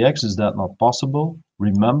MTX is that not possible?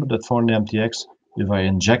 Remember that for an MTX, if I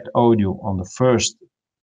inject audio on the first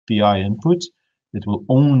PI input, it will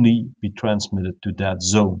only be transmitted to that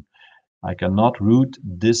zone. I cannot route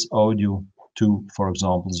this audio to, for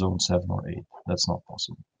example, zone 7 or 8. That's not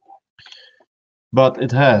possible. But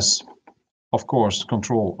it has, of course,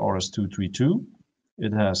 control RS-232.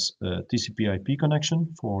 It has a TCP/IP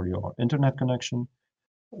connection for your internet connection.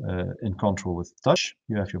 In control with touch,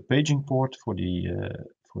 you have your paging port for the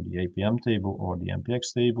APM table or the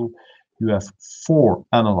MPX table. You have 4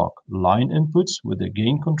 analog line inputs with the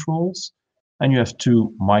gain controls, and you have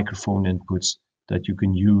 2 microphone inputs that you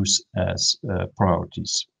can use as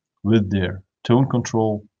priorities with their tone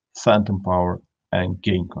control, phantom power, and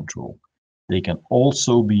gain control. They can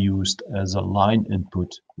also be used as a line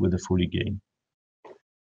input with a fully gain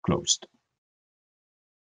closed.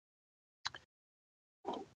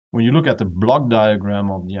 When you look at the block diagram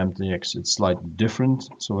of the MTX, it's slightly different.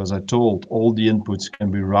 So as I told, all the inputs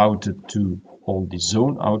can be routed to all the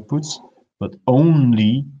zone outputs, but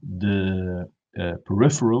only the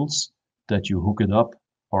peripherals that you hook it up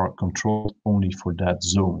are controlled only for that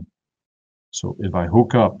zone. So if I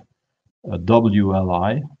hook up a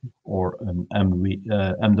WLI or an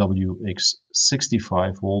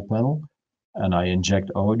MWX65 wall panel and I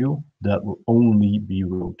inject audio, that will only be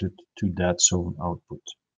routed to that zone output.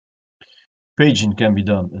 Paging can be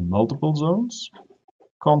done in multiple zones,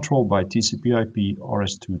 controlled by TCP/IP,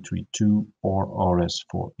 RS-232 or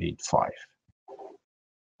RS-485.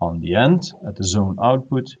 On the end, at the zone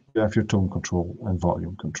output, you have your tone control and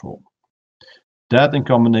volume control. That in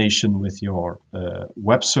combination with your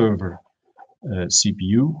web server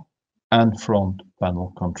CPU and front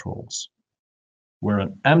panel controls. Where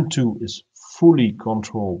an M2 is fully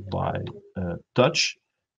controlled by touch,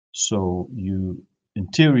 so in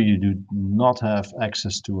theory you do not have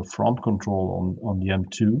access to a front control on the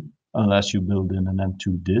M2 unless you build in an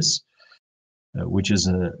M2 DIS, which is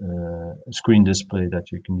a screen display that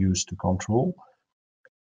you can use to control.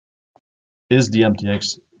 Is the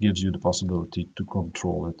MTX gives you the possibility to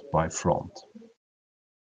control it by front.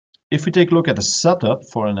 If we take a look at the setup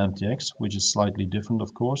for an MTX, which is slightly different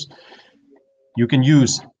of course, you can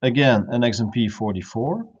use again an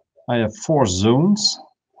XMP44. I have 4 zones,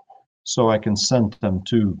 so I can send them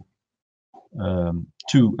to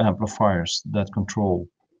 2 amplifiers that control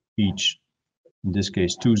each, in this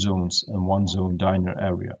case 2 zones and 1 zone diner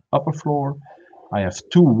area upper floor. I have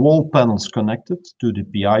 2 wall panels connected to the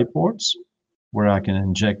PI ports, where I can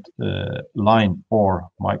inject line or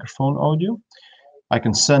microphone audio. I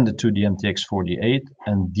can send it to the MTX48,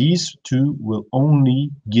 and these 2 will only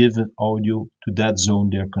give an audio to that zone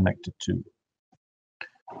they're connected to.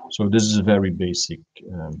 So this is a very basic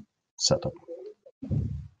setup.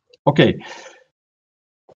 Okay,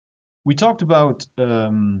 we talked about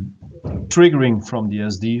triggering from the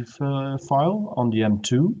SD file on the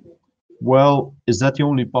M2. Well, is that the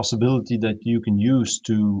only possibility that you can use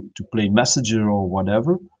to play Messenger or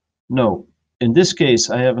whatever? No. In this case,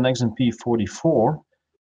 I have an XMP44,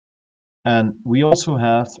 and we also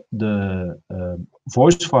have the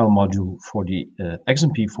voice file module for the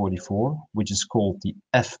XMP44, which is called the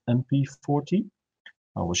FMP40.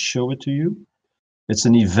 I will show it to you. It's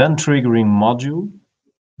an event triggering module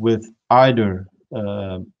with either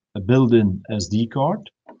a built-in SD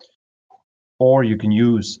card, or you can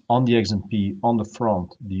use on the XMP on the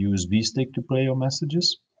front the USB stick to play your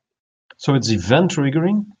messages. So it's event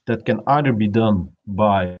triggering that can either be done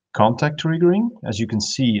by contact triggering. As you can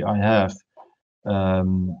see, I have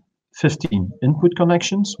 15 input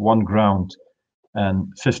connections, 1 ground and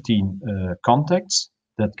 15 contacts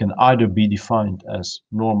that can either be defined as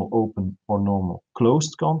normal open or normal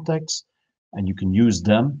closed contacts, and you can use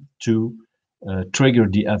them to trigger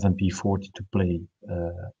the FMP40 to play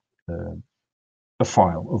a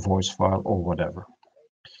file, a voice file or whatever.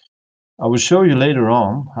 I will show you later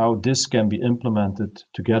on how this can be implemented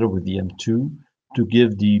together with the M2 to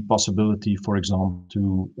give the possibility, for example,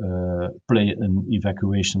 to play an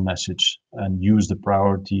evacuation message and use the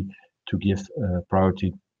priority to give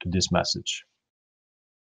priority to this message.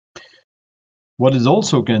 What it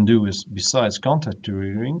also can do is, besides contact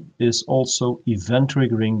triggering, is also event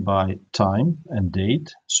triggering by time and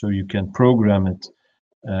date, so you can program it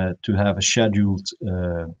to have a scheduled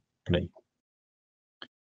play.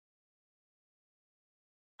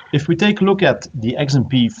 If we take a look at the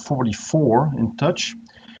XMP44 in touch,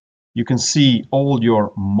 you can see all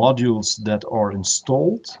your modules that are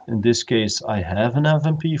installed. In this case, I have an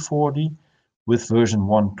FMP40 with version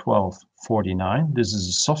 1.12.49. This is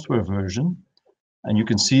a software version, and you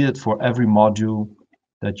can see it for every module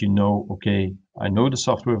that you know, okay, I know the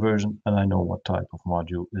software version and I know what type of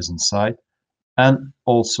module is inside, and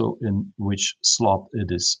also in which slot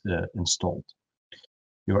it is installed.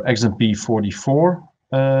 Your XMP44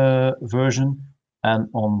 version and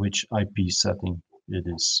on which IP setting it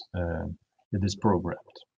is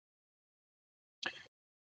programmed.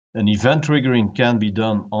 An event triggering can be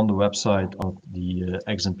done on the website of the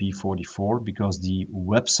XMP44 because the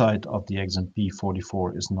website of the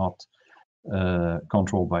XMP44 is not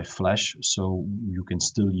controlled by Flash, so you can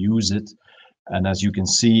still use it. And as you can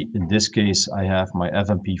see, in this case, I have my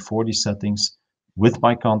FMP40 settings with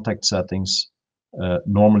my contact settings,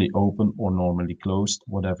 normally open or normally closed,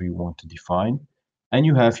 whatever you want to define. And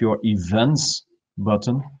you have your events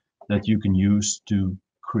button that you can use to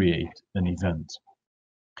create an event.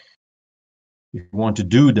 If you want to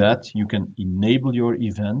do that, you can enable your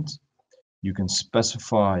event. You can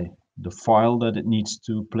specify the file that it needs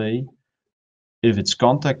to play. If it's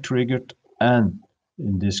contact triggered, and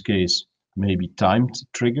in this case, maybe timed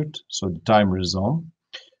triggered, so the timer is on,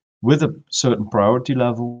 with a certain priority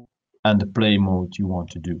level and the play mode you want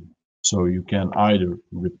to do. So you can either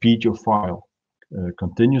repeat your file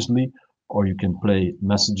continuously, or you can play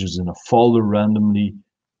messages in a folder randomly.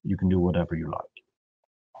 You can do whatever you like.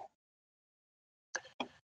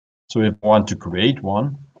 So if I want to create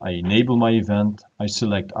one, I enable my event, I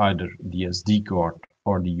select either the SD card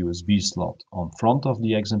or the USB slot on front of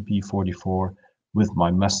the XMP44 with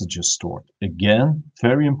my messages stored. Again,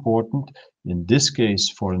 very important, in this case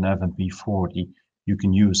for an FMP40, you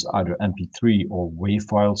can use either MP3 or WAV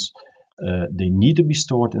files. They need to be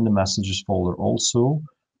stored in the messages folder also,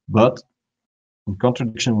 but in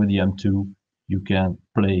contradiction with the M2, you can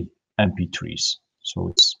play MP3s. So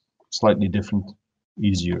it's slightly different,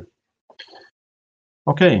 easier.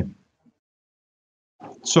 Okay,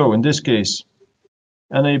 so in this case,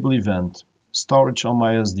 enable event, storage on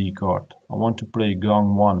my SD card. I want to play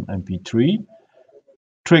Gong 1 MP3,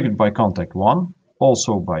 triggered by contact 1,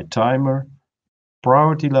 also by timer,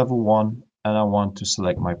 priority level 1, and I want to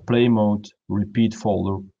select my play mode, repeat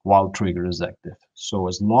folder while trigger is active. So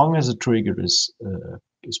as long as the trigger is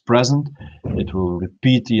present, it will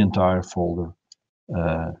repeat the entire folder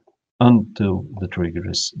until the trigger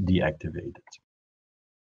is deactivated.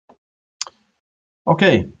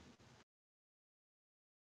 Okay,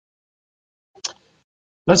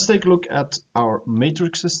 let's take a look at our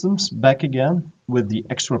matrix systems back again with the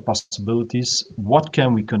extra possibilities. What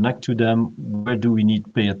can we connect to them? Where do we need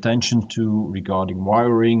to pay attention to regarding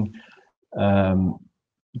wiring?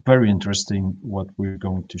 Very interesting what we're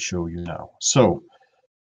going to show you now. So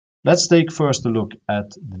let's take first a look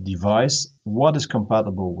at the device. What is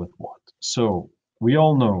compatible with what? So we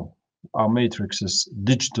all know our matrix is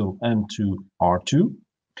digital M2 R2.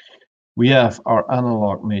 We have our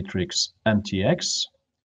analog matrix MTX.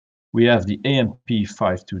 We have the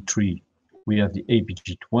AMP523. We have the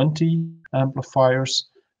APG20 amplifiers,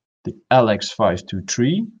 the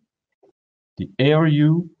LX523, the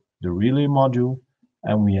ARU, the relay module,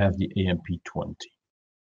 and we have the AMP20.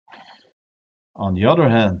 On the other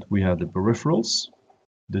hand, we have the peripherals,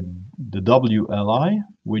 the WLI,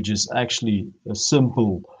 which is actually a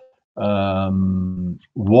simple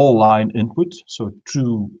wall line input, so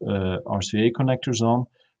two RCA connectors on,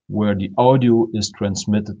 where the audio is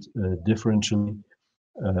transmitted differentially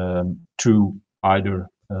to either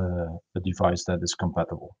a device that is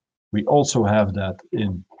compatible. We also have that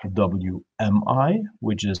in WMI,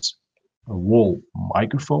 which is a wall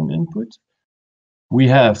microphone input. We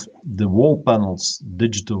have the wall panels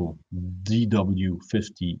digital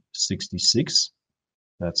DW5066.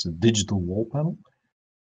 That's a digital wall panel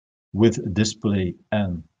with a display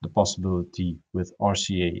and the possibility with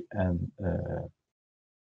RCA and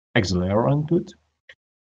XLR input.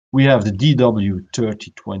 We have the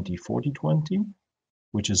DW30204020,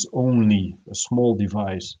 which is only a small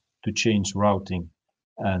device to change routing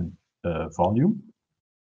and volume.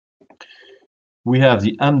 We have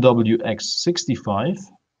the MWX65,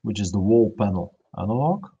 which is the wall panel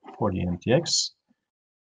analog for the MTX.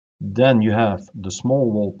 Then you have the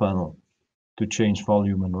small wall panel to change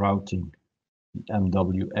volume and routing, the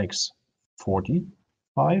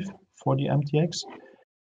MWX45 for the MTX.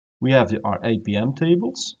 We have our APM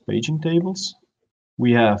tables, paging tables.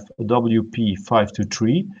 We have a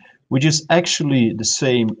WP523, which is actually the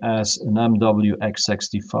same as an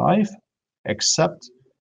MWX65, except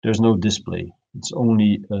there's no display. It's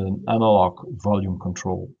only an analog volume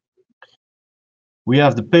control. We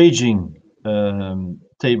have the paging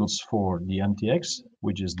tables for the MTX,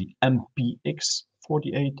 which is the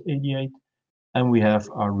MPX4888, and we have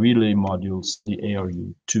our relay modules, the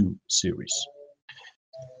ARU2 series.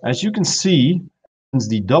 As you can see, since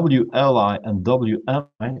the WLI and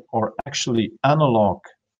WMI are actually analog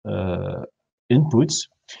inputs,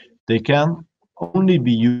 they can only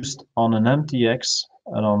be used on an MTX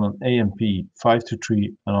and on an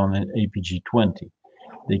AMP523 and on an APG20.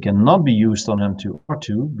 They cannot be used on M2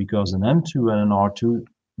 R2 because an M2 and an R2,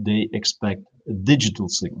 they expect a digital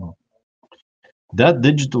signal. That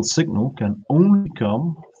digital signal can only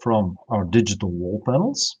come from our digital wall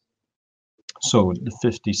panels. So the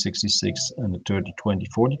 5066 and the 3020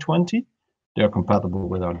 4020, they are compatible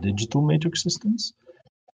with our digital matrix systems.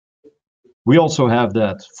 We also have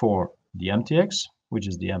that for the MTX, which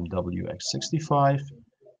is the MWX65,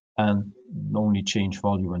 and only change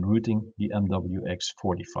volume and routing, the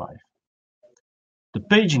MWX45. The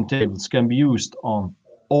paging tables can be used on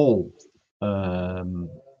all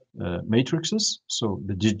matrices, so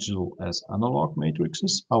the digital as analog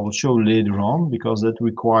matrices. I will show later on because that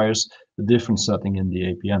requires a different setting in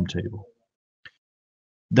the APM table.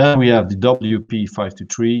 Then we have the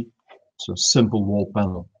WP523, so simple wall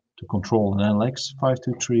panel to control an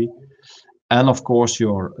LX523, and of course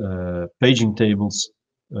your paging tables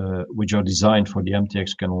which are designed for the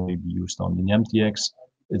MTX can only be used on the MTX.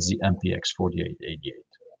 It's the MPX4888.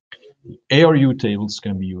 The ARU tables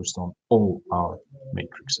can be used on all our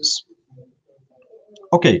matrices.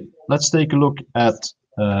 Okay, let's take a look at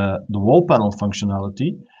the wall panel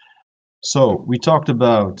functionality. So we talked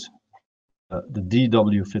about the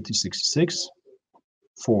DW5066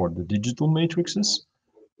 for the digital matrices,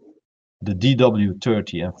 the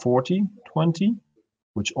DW30 and 4020,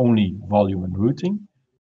 which only volume and routing,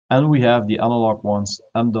 and we have the analog ones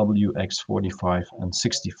MWX45 and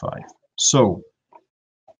 65. So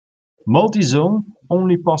multi-zone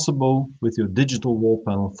only possible with your digital wall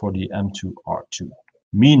panel for the M2R2,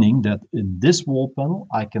 meaning that in this wall panel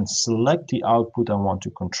I can select the output I want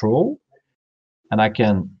to control, and I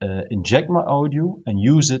can inject my audio and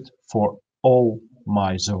use it for all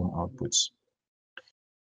my zone outputs.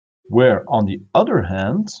 Where on the other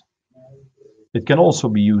hand, it can also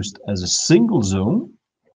be used as a single zone,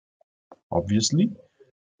 obviously.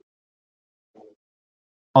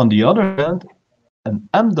 On the other hand, an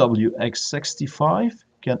MWX65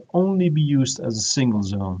 can only be used as a single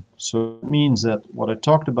zone. So it means that what I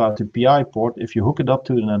talked about, the PI port, if you hook it up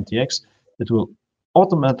to an MTX, it will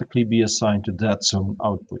automatically be assigned to that zone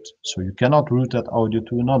output. So you cannot route that audio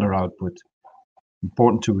to another output.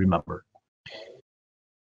 Important to remember.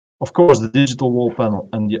 Of course, the digital wall panel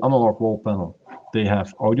and the analog wall panel, they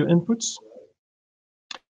have audio inputs.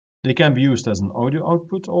 They can be used as an audio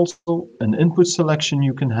output also, an input selection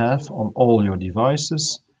you can have on all your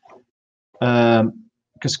devices.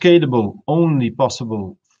 Cascadable only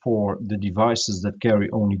possible for the devices that carry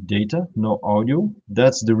only data, no audio.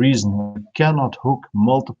 That's the reason why you cannot hook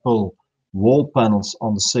multiple wall panels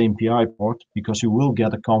on the same PI port, because you will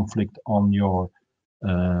get a conflict on your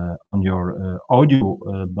audio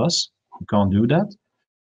bus. You can't do that.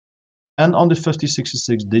 And on the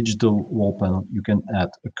 5066 digital wall panel, you can add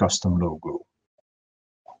a custom logo.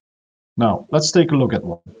 Now, let's take a look at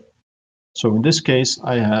one. So in this case,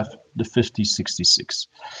 I have the 5066.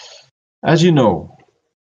 As you know,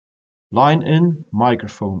 line in,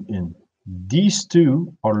 microphone in. These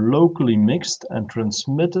two are locally mixed and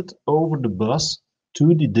transmitted over the bus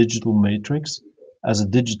to the digital matrix as a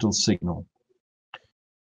digital signal.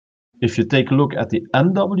 If you take a look at the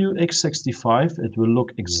MWX65, it will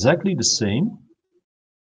look exactly the same,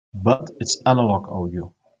 but it's analog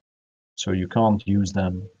audio. So you can't use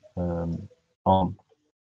them on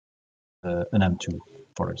an M2,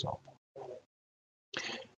 for example.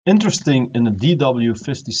 Interesting in the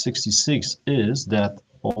DW5066 is that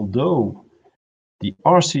although the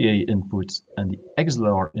RCA input and the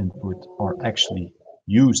XLR input are actually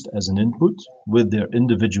used as an input with their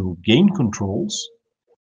individual gain controls,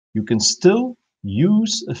 you can still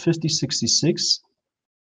use a 5066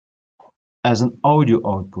 as an audio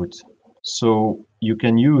output. So you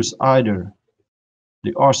can use either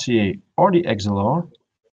the RCA or the XLR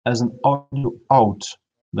as an audio out.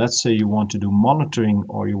 Let's say you want to do monitoring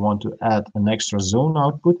or you want to add an extra zone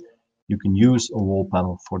output, you can use a wall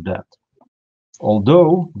panel for that.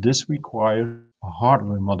 Although this requires a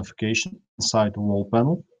hardware modification inside the wall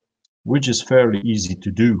panel, which is fairly easy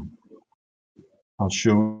to do. I'll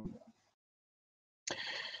show you.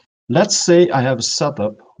 Let's say I have a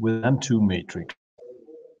setup with M2 matrix.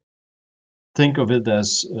 Think of it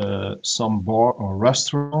as some bar or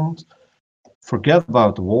restaurant. Forget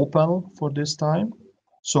about the wall panel for this time.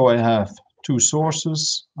 So I have two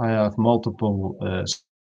sources. I have multiple.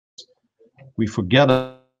 We forget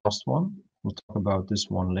the last one. We'll talk about this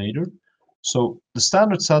one later. So the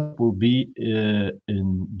standard setup will be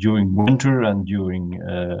during winter and during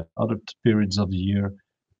other periods of the year.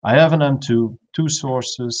 I have an M2, two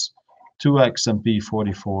sources, two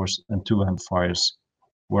XMP44s, and two amplifiers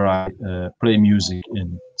where I play music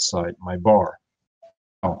inside my bar.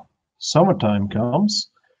 Now, summertime comes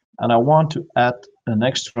and I want to add an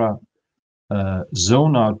extra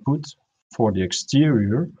zone output for the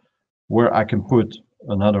exterior where I can put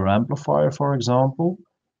another amplifier, for example.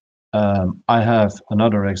 I have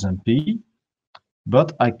another XMP,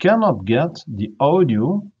 but I cannot get the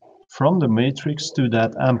audio from the matrix to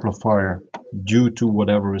that amplifier due to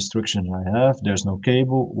whatever restriction I have. There's no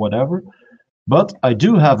cable, whatever, but I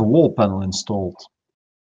do have a wall panel installed.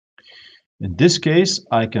 In this case,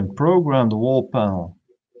 I can program the wall panel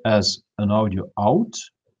as an audio out,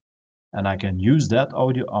 and I can use that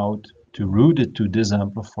audio out to route it to this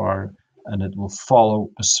amplifier, and it will follow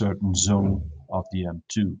a certain zone of the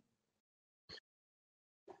M2.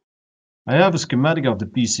 I have a schematic of the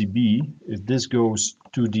PCB. If this goes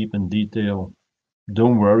too deep in detail,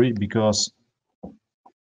 don't worry, because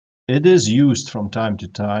it is used from time to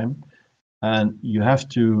time, and you have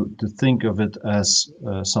to think of it as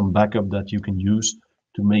some backup that you can use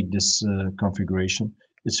to make this configuration.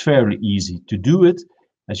 It's fairly easy to do it.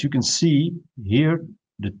 As you can see here,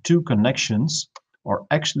 the two connections are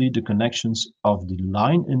actually the connections of the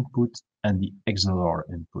line input and the XLR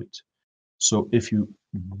input. So if you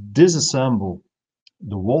disassemble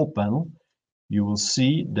the wall panel, you will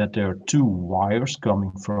see that there are two wires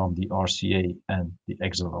coming from the RCA and the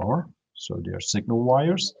XLR. So they are signal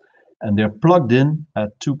wires, and they're plugged in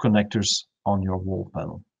at two connectors on your wall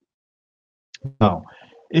panel. Now,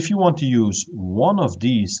 if you want to use one of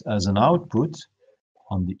these as an output,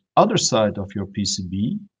 on the other side of your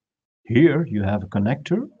PCB, here you have a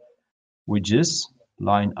connector which is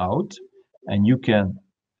line out, and you can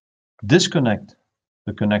disconnect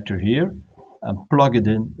the connector here and plug it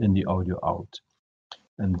in the audio out.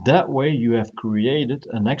 And that way you have created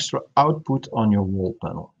an extra output on your wall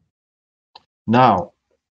panel. Now,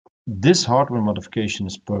 this hardware modification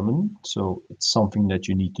is permanent, so it's something that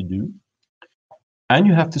you need to do. And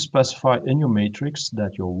you have to specify in your matrix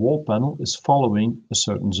that your wall panel is following a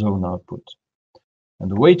certain zone output. And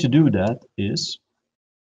the way to do that is,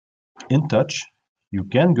 in Touch, you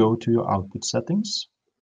can go to your output settings.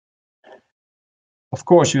 Of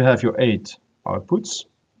course, you have your 8 outputs,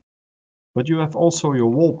 but you have also your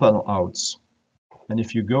wall panel outs. And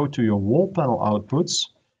if you go to your wall panel outputs,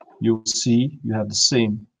 you will see you have the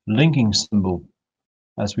same linking symbol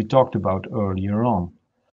as we talked about earlier on.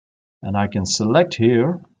 And I can select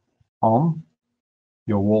here on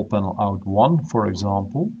your wall panel out 1, for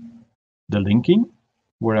example, the linking,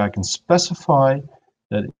 where I can specify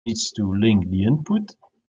that it needs to link the input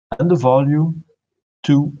and the volume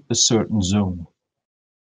to a certain zone.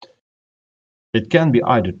 It can be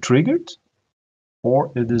either triggered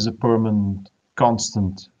or it is a permanent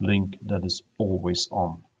constant link that is always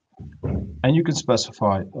on. And you can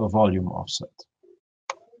specify a volume offset.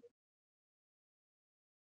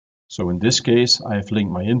 So in this case, I have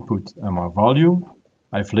linked my input and my volume.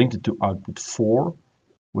 I've linked it to output 4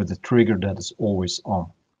 with a trigger that is always on.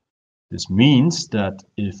 This means that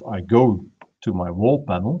if I go to my wall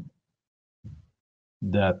panel,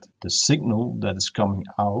 that the signal that is coming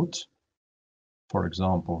out, for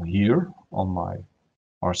example here on my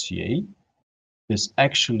RCA, is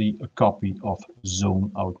actually a copy of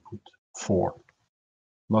zone output 4.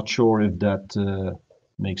 Not sure if that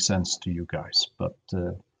makes sense to you guys, but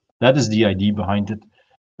that is the idea behind it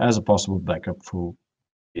as a possible backup for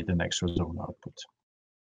an extra zone output.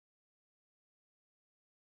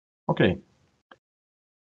 Okay,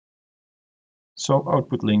 so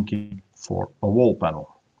output linking for a wall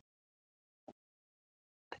panel.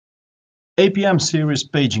 APM series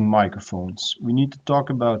paging microphones. We need to talk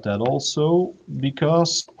about that also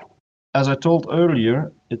because, as I told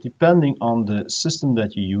earlier, depending on the system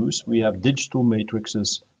that you use, we have digital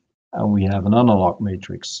matrices and we have an analog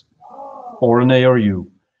matrix or an ARU.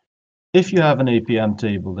 If you have an APM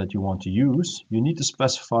table that you want to use, you need to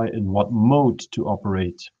specify in what mode to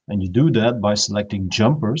operate. And you do that by selecting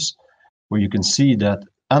jumpers, where you can see that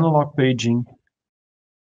analog paging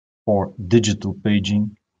or digital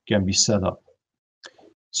paging can be set up.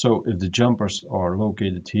 So if the jumpers are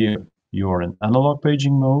located here, you're in analog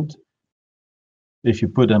paging mode. If you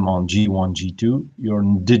put them on G1, G2, you're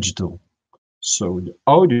in digital. So the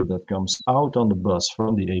audio that comes out on the bus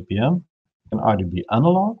from the APM can either be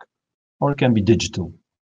analog or it can be digital,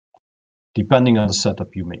 depending on the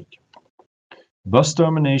setup you make. Bus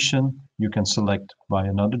termination, you can select by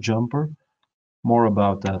another jumper. More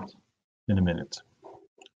about that in a minute.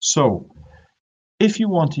 So, if you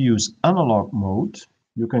want to use analog mode,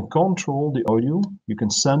 you can control the audio. You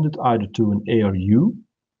can send it either to an ARU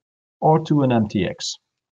or to an MTX.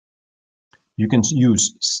 You can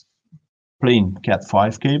use plain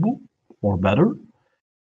Cat5 cable or better,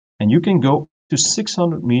 and you can go to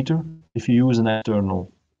 600 meter if you use an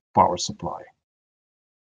external power supply.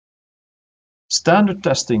 Standard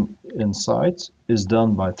testing inside is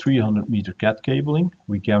done by 300 meter Cat cabling.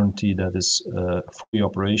 We guarantee that is fully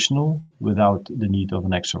operational without the need of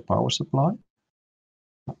an extra power supply.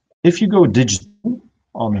 If you go digital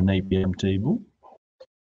on an APM table,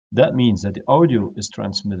 that means that the audio is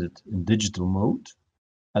transmitted in digital mode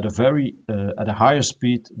at a higher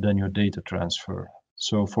speed than your data transfer.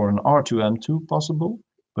 So for an R2M2 possible,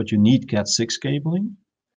 but you need Cat6 cabling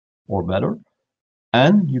or better,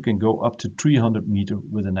 and you can go up to 300 meter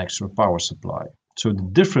with an extra power supply. So the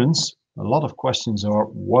difference, a lot of questions are,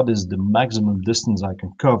 what is the maximum distance I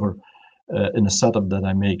can cover in a setup that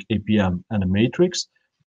I make APM and a matrix?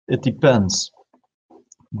 It depends,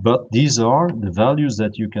 but these are the values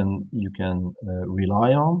that you can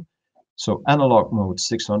rely on. So analog mode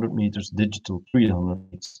 600 meters, digital 300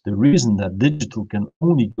 meters. The reason that digital can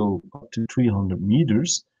only go up to 300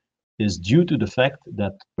 meters is due to the fact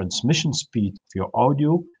that transmission speed of your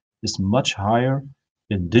audio is much higher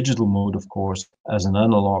in digital mode, of course, as an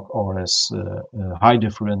analog or as high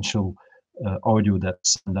differential audio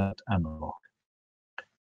that's sent out analog.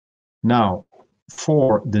 Now,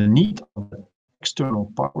 for the need of the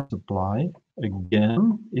external power supply,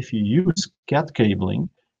 again, if you use CAT cabling,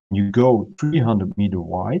 you go 300 meter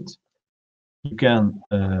wide, you can,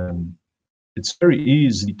 it's very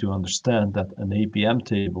easy to understand that an APM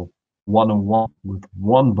table 101 with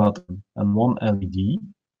one button and one LED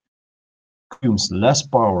consumes less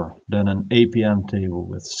power than an APM table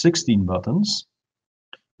with 16 buttons,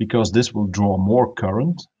 because this will draw more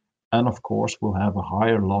current and of course will have a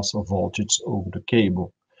higher loss of voltage over the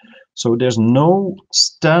cable. So there's no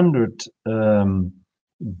standard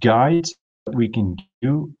guide that we can give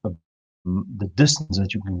you the distance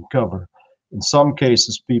that you can cover. In some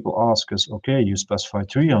cases, people ask us, okay, you specify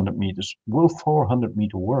 300 meters, will 400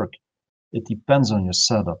 meter work? It depends on your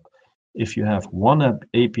setup. If you have one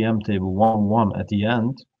APM table 101 at the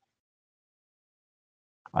end,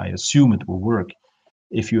 I assume it will work.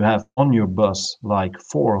 If you have on your bus like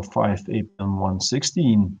 4 or 5 APM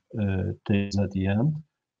 116 tables at the end,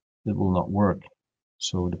 it will not work.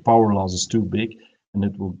 So the power loss is too big and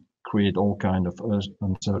it will create all kind of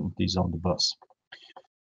uncertainties on the bus.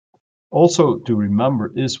 Also to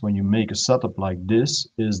remember is when you make a setup like this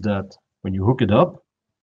is that when you hook it up,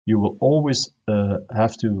 you will always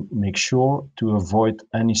have to make sure to avoid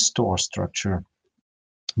any store structure,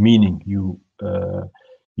 meaning you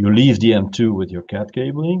leave the M2 with your CAT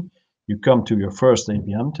cabling, you come to your first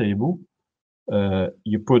APM table,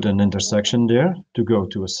 you put an intersection there to go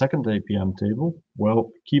to a second APM table. Well,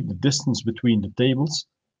 keep the distance between the tables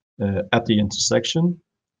at the intersection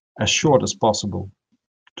as short as possible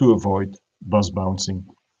to avoid bus bouncing.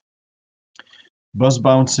 Bus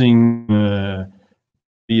bouncing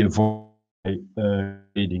be avoided by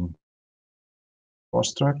creating power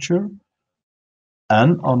structure,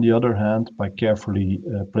 and on the other hand by carefully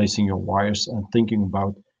placing your wires and thinking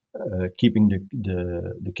about keeping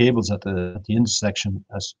the cables at the intersection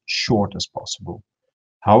as short as possible.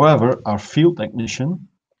 However, our field technician,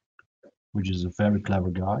 which is a very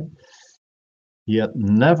clever guy, he had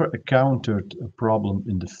never encountered a problem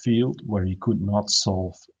in the field where he could not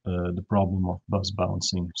solve the problem of bus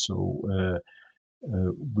bouncing. So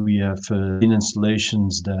we have seen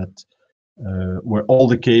installations that where all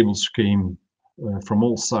the cables came from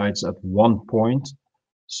all sides at one point.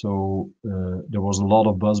 So there was a lot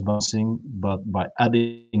of bus bouncing, but by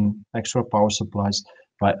adding extra power supplies,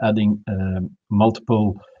 by adding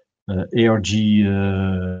multiple ARG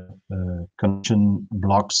connection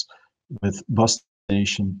blocks with bus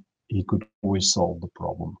station, he could always solve the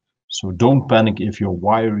problem. So don't panic if your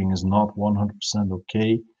wiring is not 100%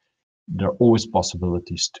 okay. There are always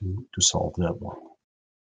possibilities to solve that one.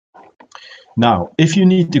 Now, if you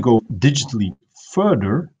need to go digitally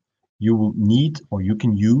further, you will need, or you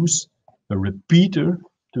can use, a repeater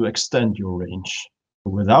to extend your range.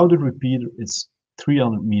 Without a repeater, it's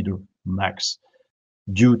 300 meter max,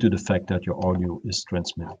 due to the fact that your audio is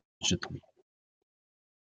transmitted digitally.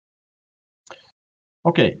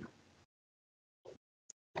 Okay.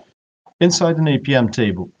 Inside an APM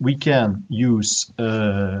table, we can use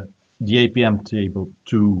the APM table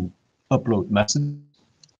to upload messages.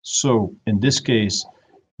 So in this case,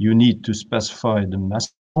 you need to specify the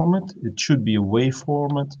message format. It should be a wave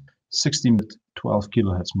format, 16-bit 12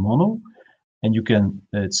 kilohertz mono, and you can,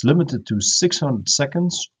 it's limited to 600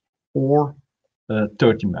 seconds or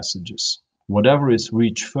 30 messages. Whatever is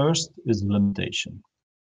reached first is the limitation.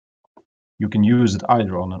 You can use it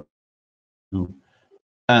either on an APC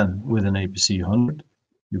and with an APC 100.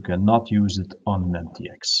 You cannot use it on an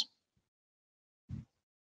MTX.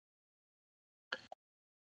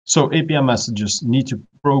 So APM messages need to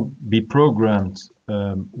be programmed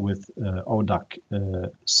with AUDAC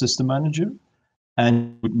System Manager, and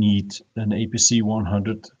you would need an APC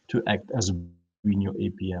 100 to act as between your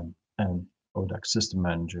APM and AUDAC System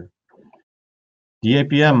Manager. The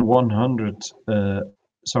APM 100,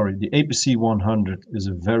 the APC 100 is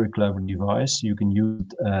a very clever device. You can use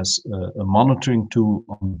it as a monitoring tool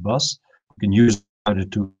on the bus. You can use it either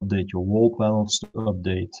to update your wall panels, to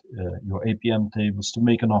update your APM tables, to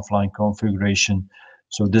make an offline configuration.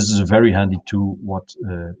 So this is a very handy tool, what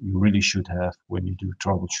you really should have when you do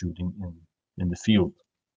troubleshooting in the field.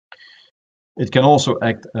 It can also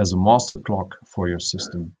act as a master clock for your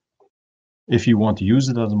system. If you want to use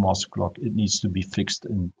it as a master clock, it needs to be fixed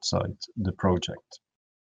inside the project.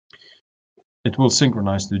 It will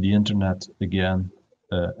synchronize to the internet again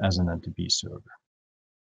as an NTP server.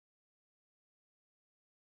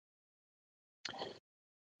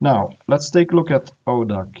 Now, let's take a look at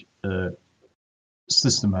AUDAC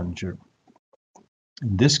System Manager.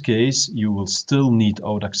 In this case, you will still need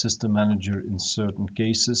AUDAC System Manager in certain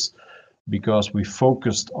cases because we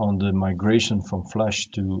focused on the migration from Flash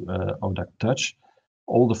to AUDAC Touch.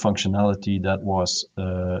 All the functionality that was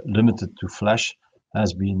limited to Flash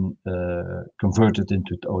has been converted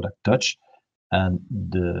into AUDAC Touch, and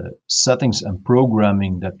the settings and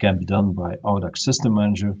programming that can be done by AUDAC System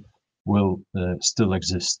Manager will still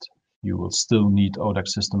exist. You will still need AUDAC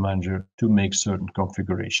System Manager to make certain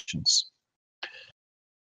configurations.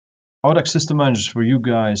 AUDAC System Manager for you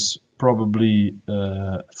guys probably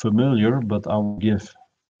familiar, but I will give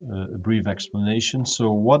a brief explanation.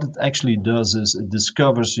 So what it actually does is it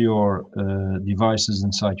discovers your devices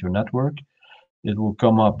inside your network. It will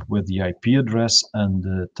come up with the IP address and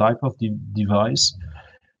the type of the device.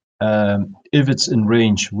 If it's in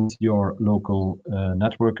range with your local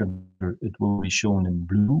network, it will be shown in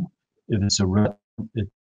blue. If it's a red, it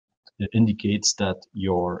indicates that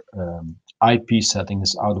your IP setting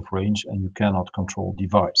is out of range and you cannot control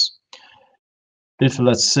device. If,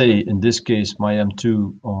 let's say, in this case, my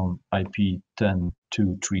M2 on IP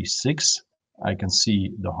 10.236, I can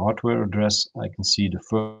see the hardware address, I can see the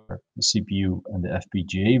firmware, the CPU, and the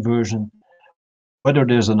FPGA version. Whether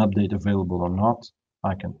there's an update available or not,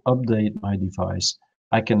 I can update my device.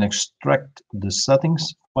 I can extract the settings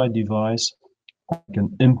of my device. I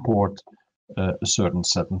can import a certain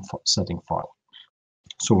setting file.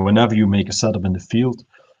 So whenever you make a setup in the field,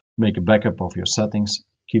 make a backup of your settings,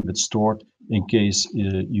 keep it stored in case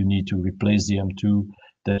you need to replace the M2,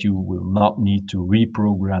 that you will not need to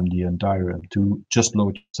reprogram the entire M2, just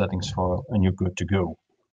load your settings file and you're good to go.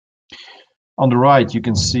 On the right, you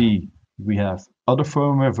can see we have other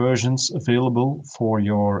firmware versions available for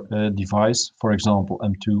your device, for example,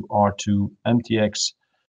 M2, R2, MTX,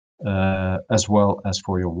 as well as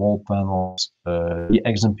for your wall panels, the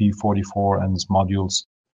XMP44 and its modules.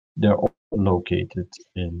 They're all located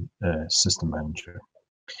in System Manager.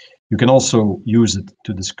 You can also use it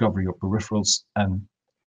to discover your peripherals and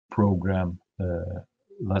program,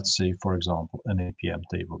 let's say, for example, an APM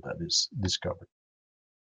table that is discovered.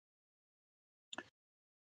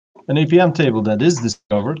 An APM table that is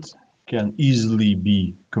discovered can easily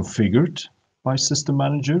be configured by System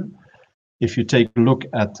Manager. If you take a look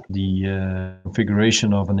at the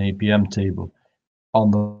configuration of an APM table, on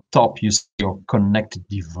the top you see your connected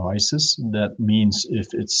devices. That means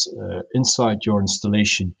if it's inside your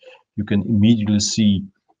installation, you can immediately see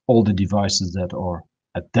all the devices that are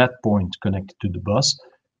at that point connected to the bus.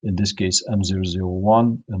 In this case,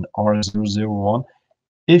 M001 and R001.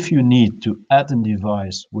 If you need to add a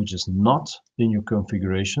device which is not in your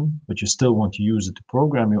configuration, but you still want to use it to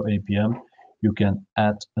program your APM, you can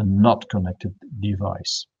add a not connected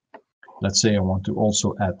device. Let's say I want to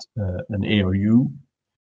also add an ARU.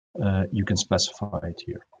 You can specify it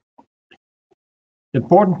here.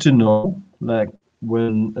 Important to know, like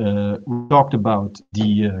when we talked about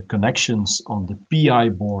the connections on the PI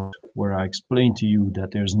board, where I explained to you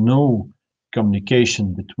that there's no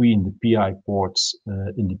communication between the PI ports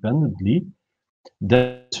independently,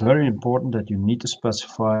 that's very important that you need to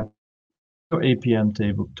specify your APM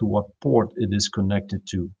table to what port it is connected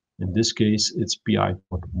to. In this case, it's PI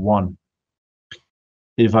port 1.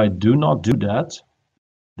 If I do not do that,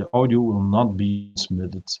 the audio will not be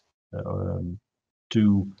transmitted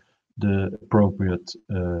to the appropriate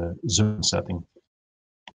zone setting.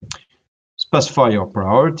 Specify your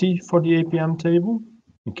priority for the APM table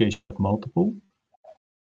in case you have multiple.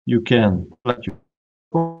 You can select your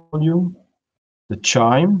volume, the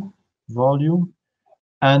chime volume,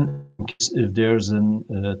 and in case if there's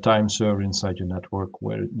a time server inside your network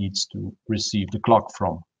where it needs to receive the clock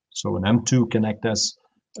from. So an M2 can act as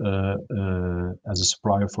a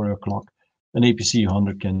supplier for your clock. An APC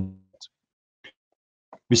 100 can.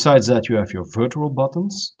 Besides that, you have your virtual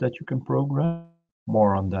buttons that you can program.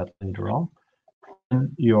 More on that later on.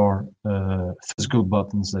 And your physical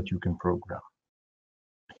buttons that you can program.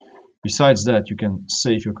 Besides that, you can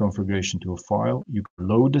save your configuration to a file. You can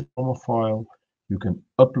load it from a file. You can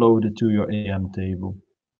upload it to your APM table.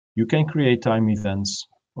 You can create time events,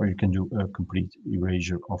 or you can do a complete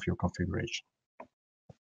erasure of your configuration.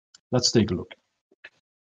 Let's take a look.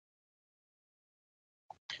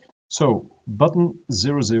 So button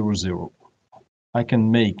 000, I can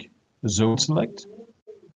make a zone select.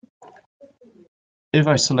 If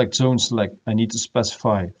I select zone select, I need to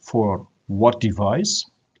specify for what device,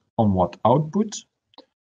 on what output.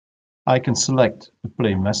 I can select a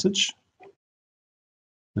play message,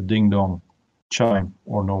 the ding dong, chime,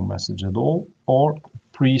 or no message at all, or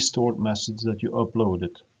pre-stored message that you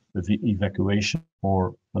uploaded with the evacuation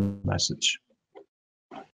or a message.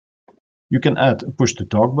 You can add a push to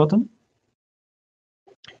talk button.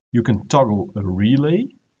 You can toggle a relay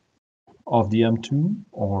of the M2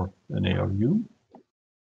 or an ARU.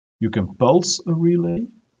 You can pulse a relay.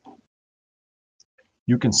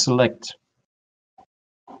 You can select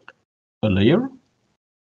a layer.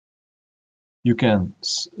 You can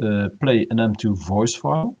play an M2 voice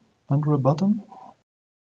file under a button,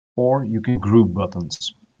 or you can group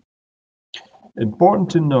buttons. Important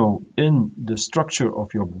to know, in the structure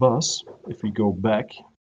of your bus, if we go back,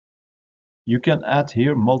 you can add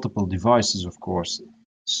here multiple devices, of course.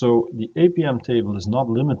 So the APM table is not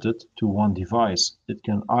limited to one device. It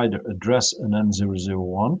can either address an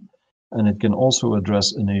M001 and it can also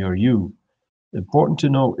address an ARU. Important to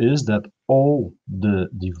know is that all the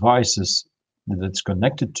devices that it's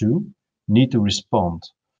connected to need to respond.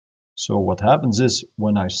 So what happens is,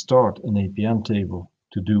 when I start an APM table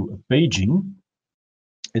to do a paging,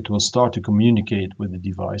 it will start to communicate with the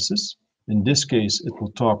devices. In this case, it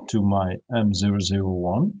will talk to my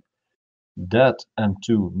M001. That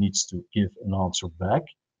M2 needs to give an answer back.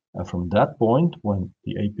 And from that point, when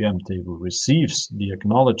the APM table receives the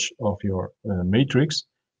acknowledge of your matrix,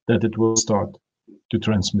 that it will start to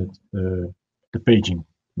transmit the paging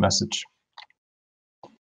message.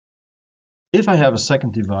 If I have a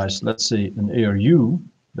second device, let's say an ARU,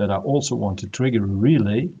 that I also want to trigger a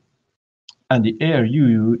relay, and the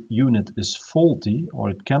ARU unit is faulty or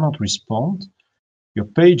it cannot respond, your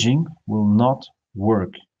paging will not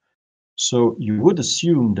work. So you would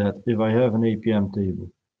assume that if I have an APM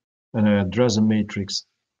table and I address a matrix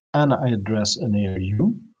and I address an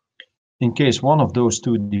ARU, in case one of those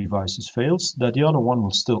two devices fails, that the other one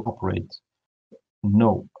will still operate.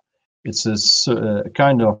 No, it's a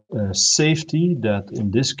kind of safety that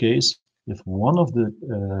in this case, if one of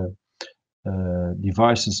the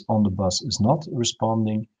devices on the bus is not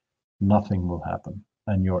responding, nothing will happen.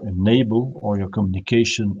 And your enable or your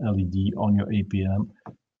communication LED on your APM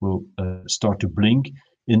will start to blink,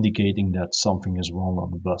 indicating that something is wrong on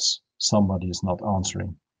the bus. Somebody is not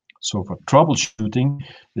answering. So for troubleshooting,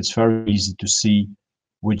 it's very easy to see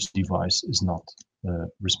which device is not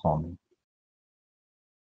responding.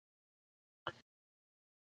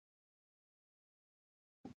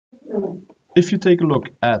 If you take a look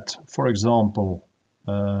at, for example,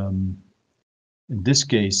 in this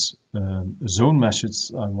case, a zone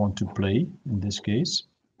message I want to play, in this case,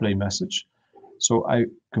 play message. So I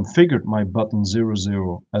configured my button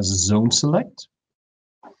 00 as a zone select,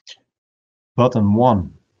 button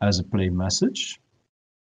 1 as a play message.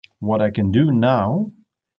 What I can do now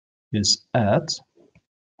is add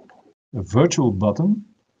a virtual button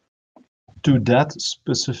to that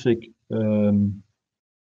specific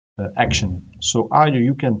action. So either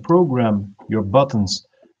you can program your buttons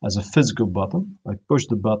as a physical button, I push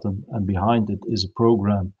the button and behind it is a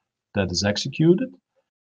program that is executed,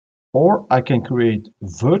 or I can create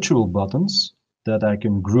virtual buttons that I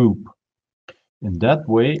can group. In that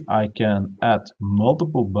way, I can add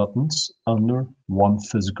multiple buttons under one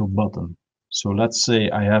physical button. So let's say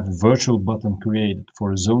I have a virtual button created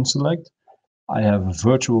for a zone select, I have a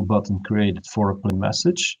virtual button created for a play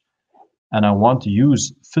message, and I want to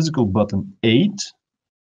use physical button 8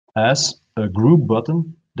 as a group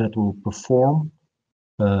button that will perform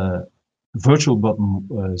virtual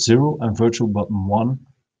button 0 and virtual button 1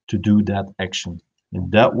 to do that action. In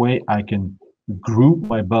that way, I can group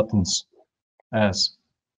my buttons as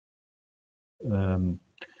button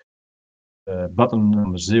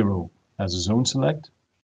number 0 as a zone select,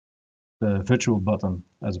 virtual button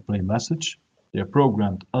as a play message. They are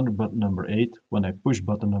programmed under button number 8. When I push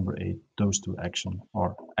button number 8, those two actions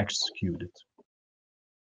are executed.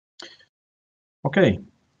 Okay.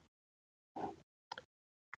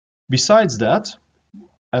 Besides that,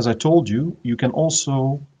 as I told you, you can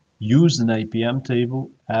also use an APM table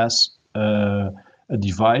as a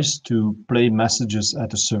device to play messages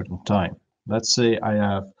at a certain time. Let's say I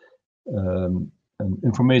have an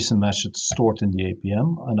information message stored in the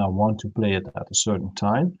APM and I want to play it at a certain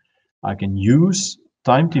time. I can use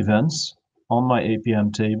timed events on my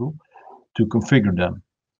APM table to configure them.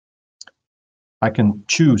 I can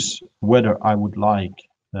choose whether I would like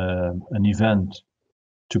an event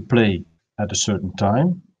to play at a certain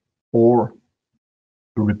time or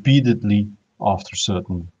repeatedly after a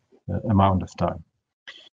certain amount of time.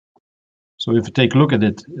 So if you take a look at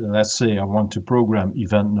it, let's say I want to program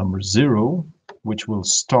event number 0, which will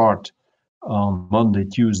start on Monday,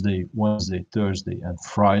 Tuesday, Wednesday, Thursday, and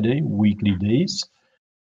Friday, weekly days,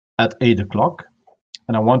 at 8 o'clock.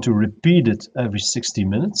 And I want to repeat it every 60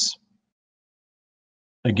 minutes,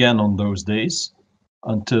 again on those days,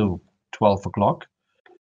 until 12 o'clock.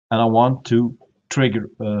 And I want to trigger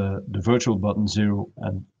the virtual button 0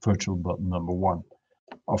 and virtual button number 1.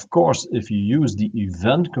 Of course, if you use the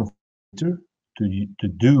event to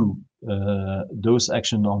do those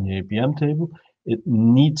actions on the APM table, it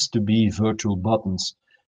needs to be virtual buttons,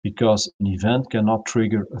 because an event cannot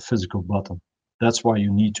trigger a physical button. That's why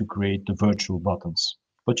you need to create the virtual buttons.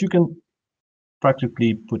 But you can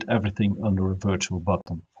practically put everything under a virtual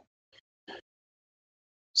button.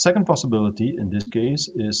 Second possibility in this case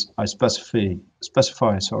is I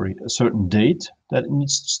specify a certain date that it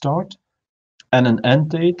needs to start and an end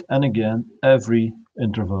date, and again every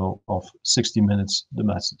interval of 60 minutes the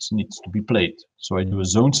message needs to be played. So I do a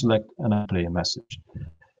zone select and I play a message.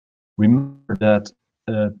 Remember that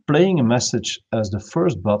playing a message as the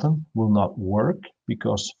first button will not work,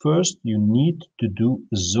 because first you need to do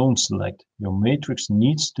a zone select. Your matrix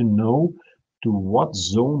needs to know to what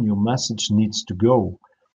zone your message needs to go.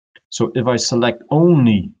 So if I select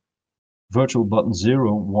only virtual button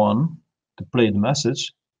 0, 1 to play the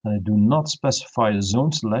message, and I do not specify a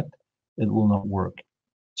zone select, it will not work.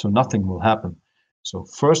 So nothing will happen. So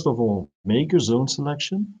first of all, make a zone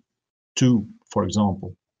selection to, for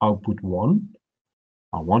example, output 1.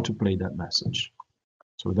 I want to play that message.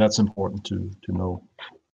 So that's important to know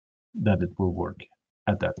that it will work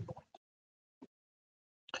at that point.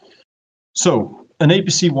 So an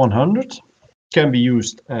APC 100 can be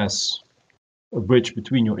used as a bridge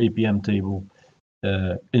between your APM table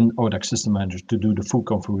in AUDAC System Manager to do the full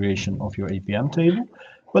configuration of your APM table,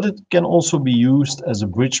 but it can also be used as a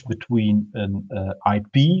bridge between an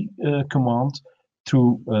IP command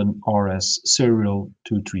through an RS serial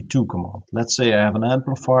 232 command. Let's say I have an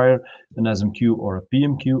amplifier, an SMQ or a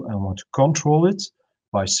PMQ, and I want to control it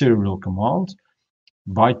by serial command.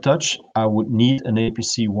 By touch, I would need an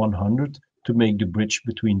APC 100 to make the bridge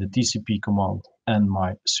between the TCP command and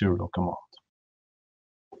my serial command.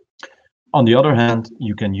 On the other hand,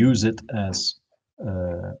 you can use it as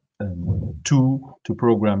a tool to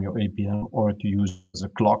program your APM, or to use it as a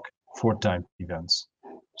clock for timed events.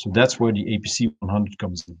 So that's where the APC 100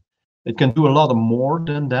 comes in. It can do a lot more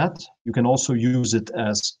than that. You can also use it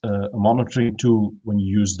as a monitoring tool when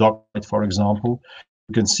you use Doglight, for example.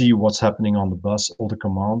 You can see what's happening on the bus, all the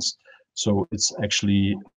commands. So it's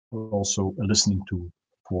actually also a listening tool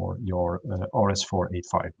for your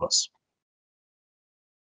RS485 bus.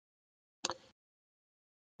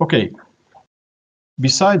 Okay,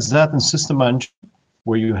 besides that, in System Manager,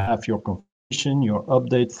 where you have your configuration, your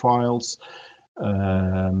update files,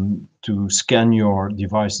 to scan your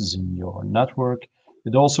devices in your network,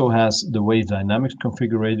 it also has the Wave Dynamics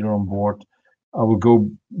configurator on board. I will go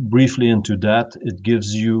briefly into that. It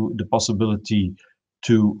gives you the possibility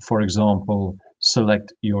to, for example,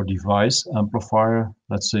 select your device amplifier,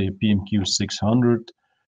 let's say a PMQ 600,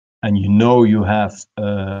 and you know you have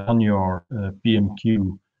on your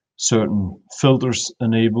PMQ certain filters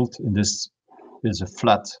enabled. And this is a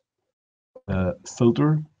flat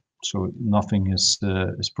filter, so nothing is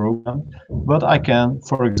programmed. But I can,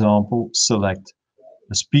 for example, select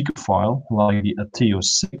a speaker file like the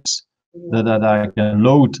ATEO6 that I can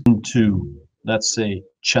load into, let's say,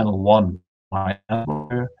 channel 1 my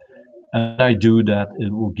amplifier, and I do that,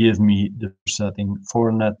 it will give me the setting for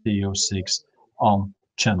an ATEO6 on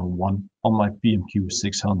channel 1 on my PMQ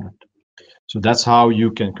 600. So that's how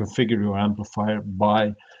you can configure your amplifier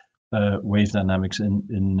by Wave Dynamics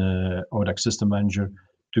in AUDAC System Manager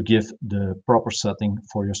to give the proper setting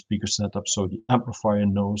for your speaker setup, so the amplifier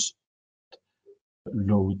knows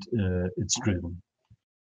load it's driven.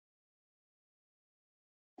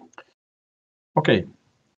 Okay.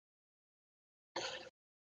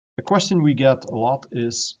 The question we get a lot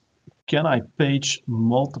is, can I page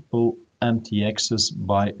multiple MTXs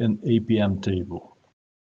by an APM table?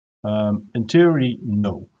 In theory,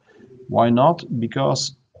 no. Why not?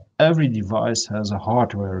 Because every device has a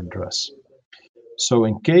hardware address. So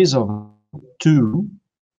in case of 2,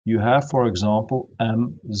 you have, for example,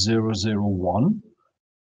 M001.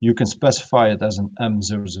 You can specify it as an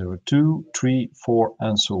M002, 3, 4,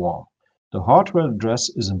 and so on. The hardware address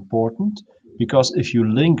is important because if you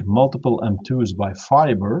link multiple M2s by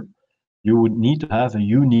fiber, you would need to have a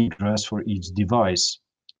unique address for each device.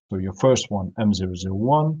 So your first one,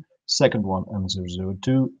 M001, second one,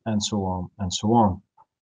 M002, and so on and so on.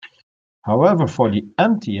 However, for the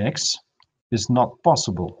MTX, it's not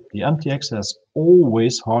possible. The MTX has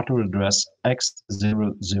always hardware address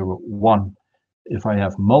X001. If I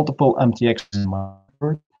have multiple MTXs in my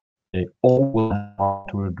network, they all will have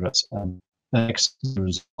hardware address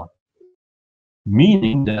X001.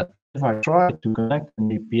 Meaning that if I try to connect an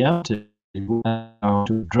APM table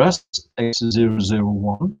to address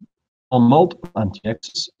X001 on multiple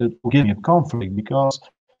MTXs, it will give me a conflict, because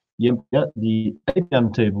the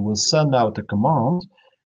APM table will send out a command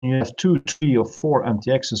you have 2, 3, or 4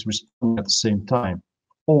 MTXs responding at the same time,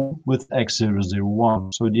 all with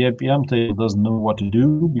X001. So the APM table doesn't know what to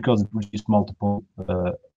do because it receives multiple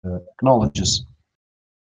acknowledges.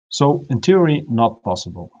 So in theory, not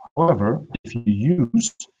possible. However, if you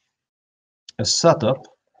use a setup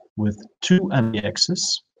with 2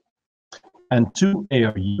 MTXs and 2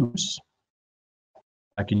 ARUs,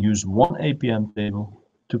 I can use one APM table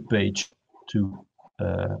to page to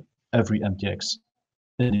every MTX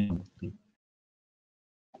independently.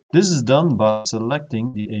 This is done by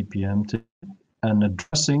selecting the APM table and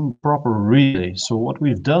addressing proper relay. So what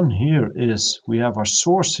we've done here is we have our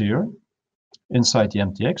source here inside the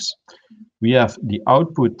MTX. We have the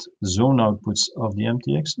output, zone outputs of the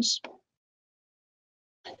MTXs.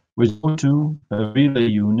 We go to a relay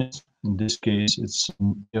unit. In this case, it's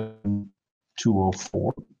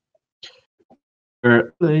 204.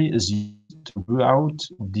 Where relay is used to route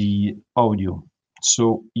the audio.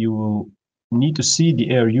 So you will need to see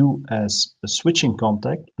the ARU as a switching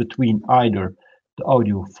contact between either the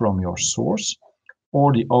audio from your source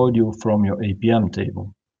or the audio from your APM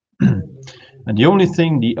table. And the only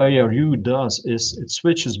thing the ARU does is it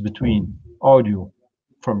switches between audio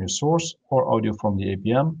from your source or audio from the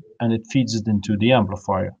APM, and it feeds it into the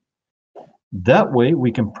amplifier. That way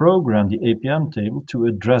we can program the APM table to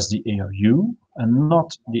address the ARU and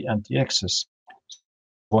not the MTXs.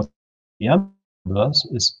 What the APM does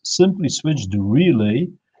is simply switch the relay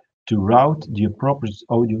to route the appropriate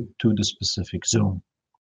audio to the specific zone.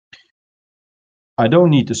 I don't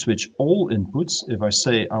need to switch all inputs. If I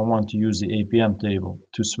say I want to use the APM table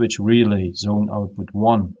to switch relay zone output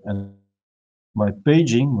 1, and my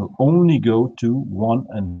paging will only go to 1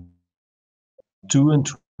 and 2 and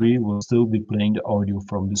 3 will still be playing the audio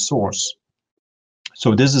from the source.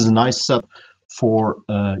 So this is a nice setup for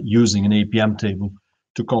using an APM table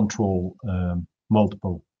to control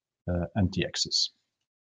multiple MTXs.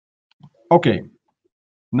 Okay,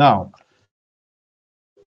 now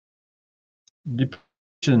the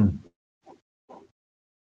presentation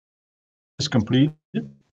is completed.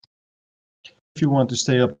 If you want to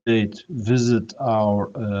stay up to date, visit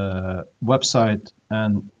our website,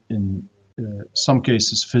 and in some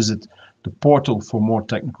cases visit the portal for more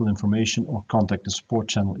technical information, or contact the support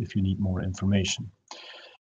channel if you need more information.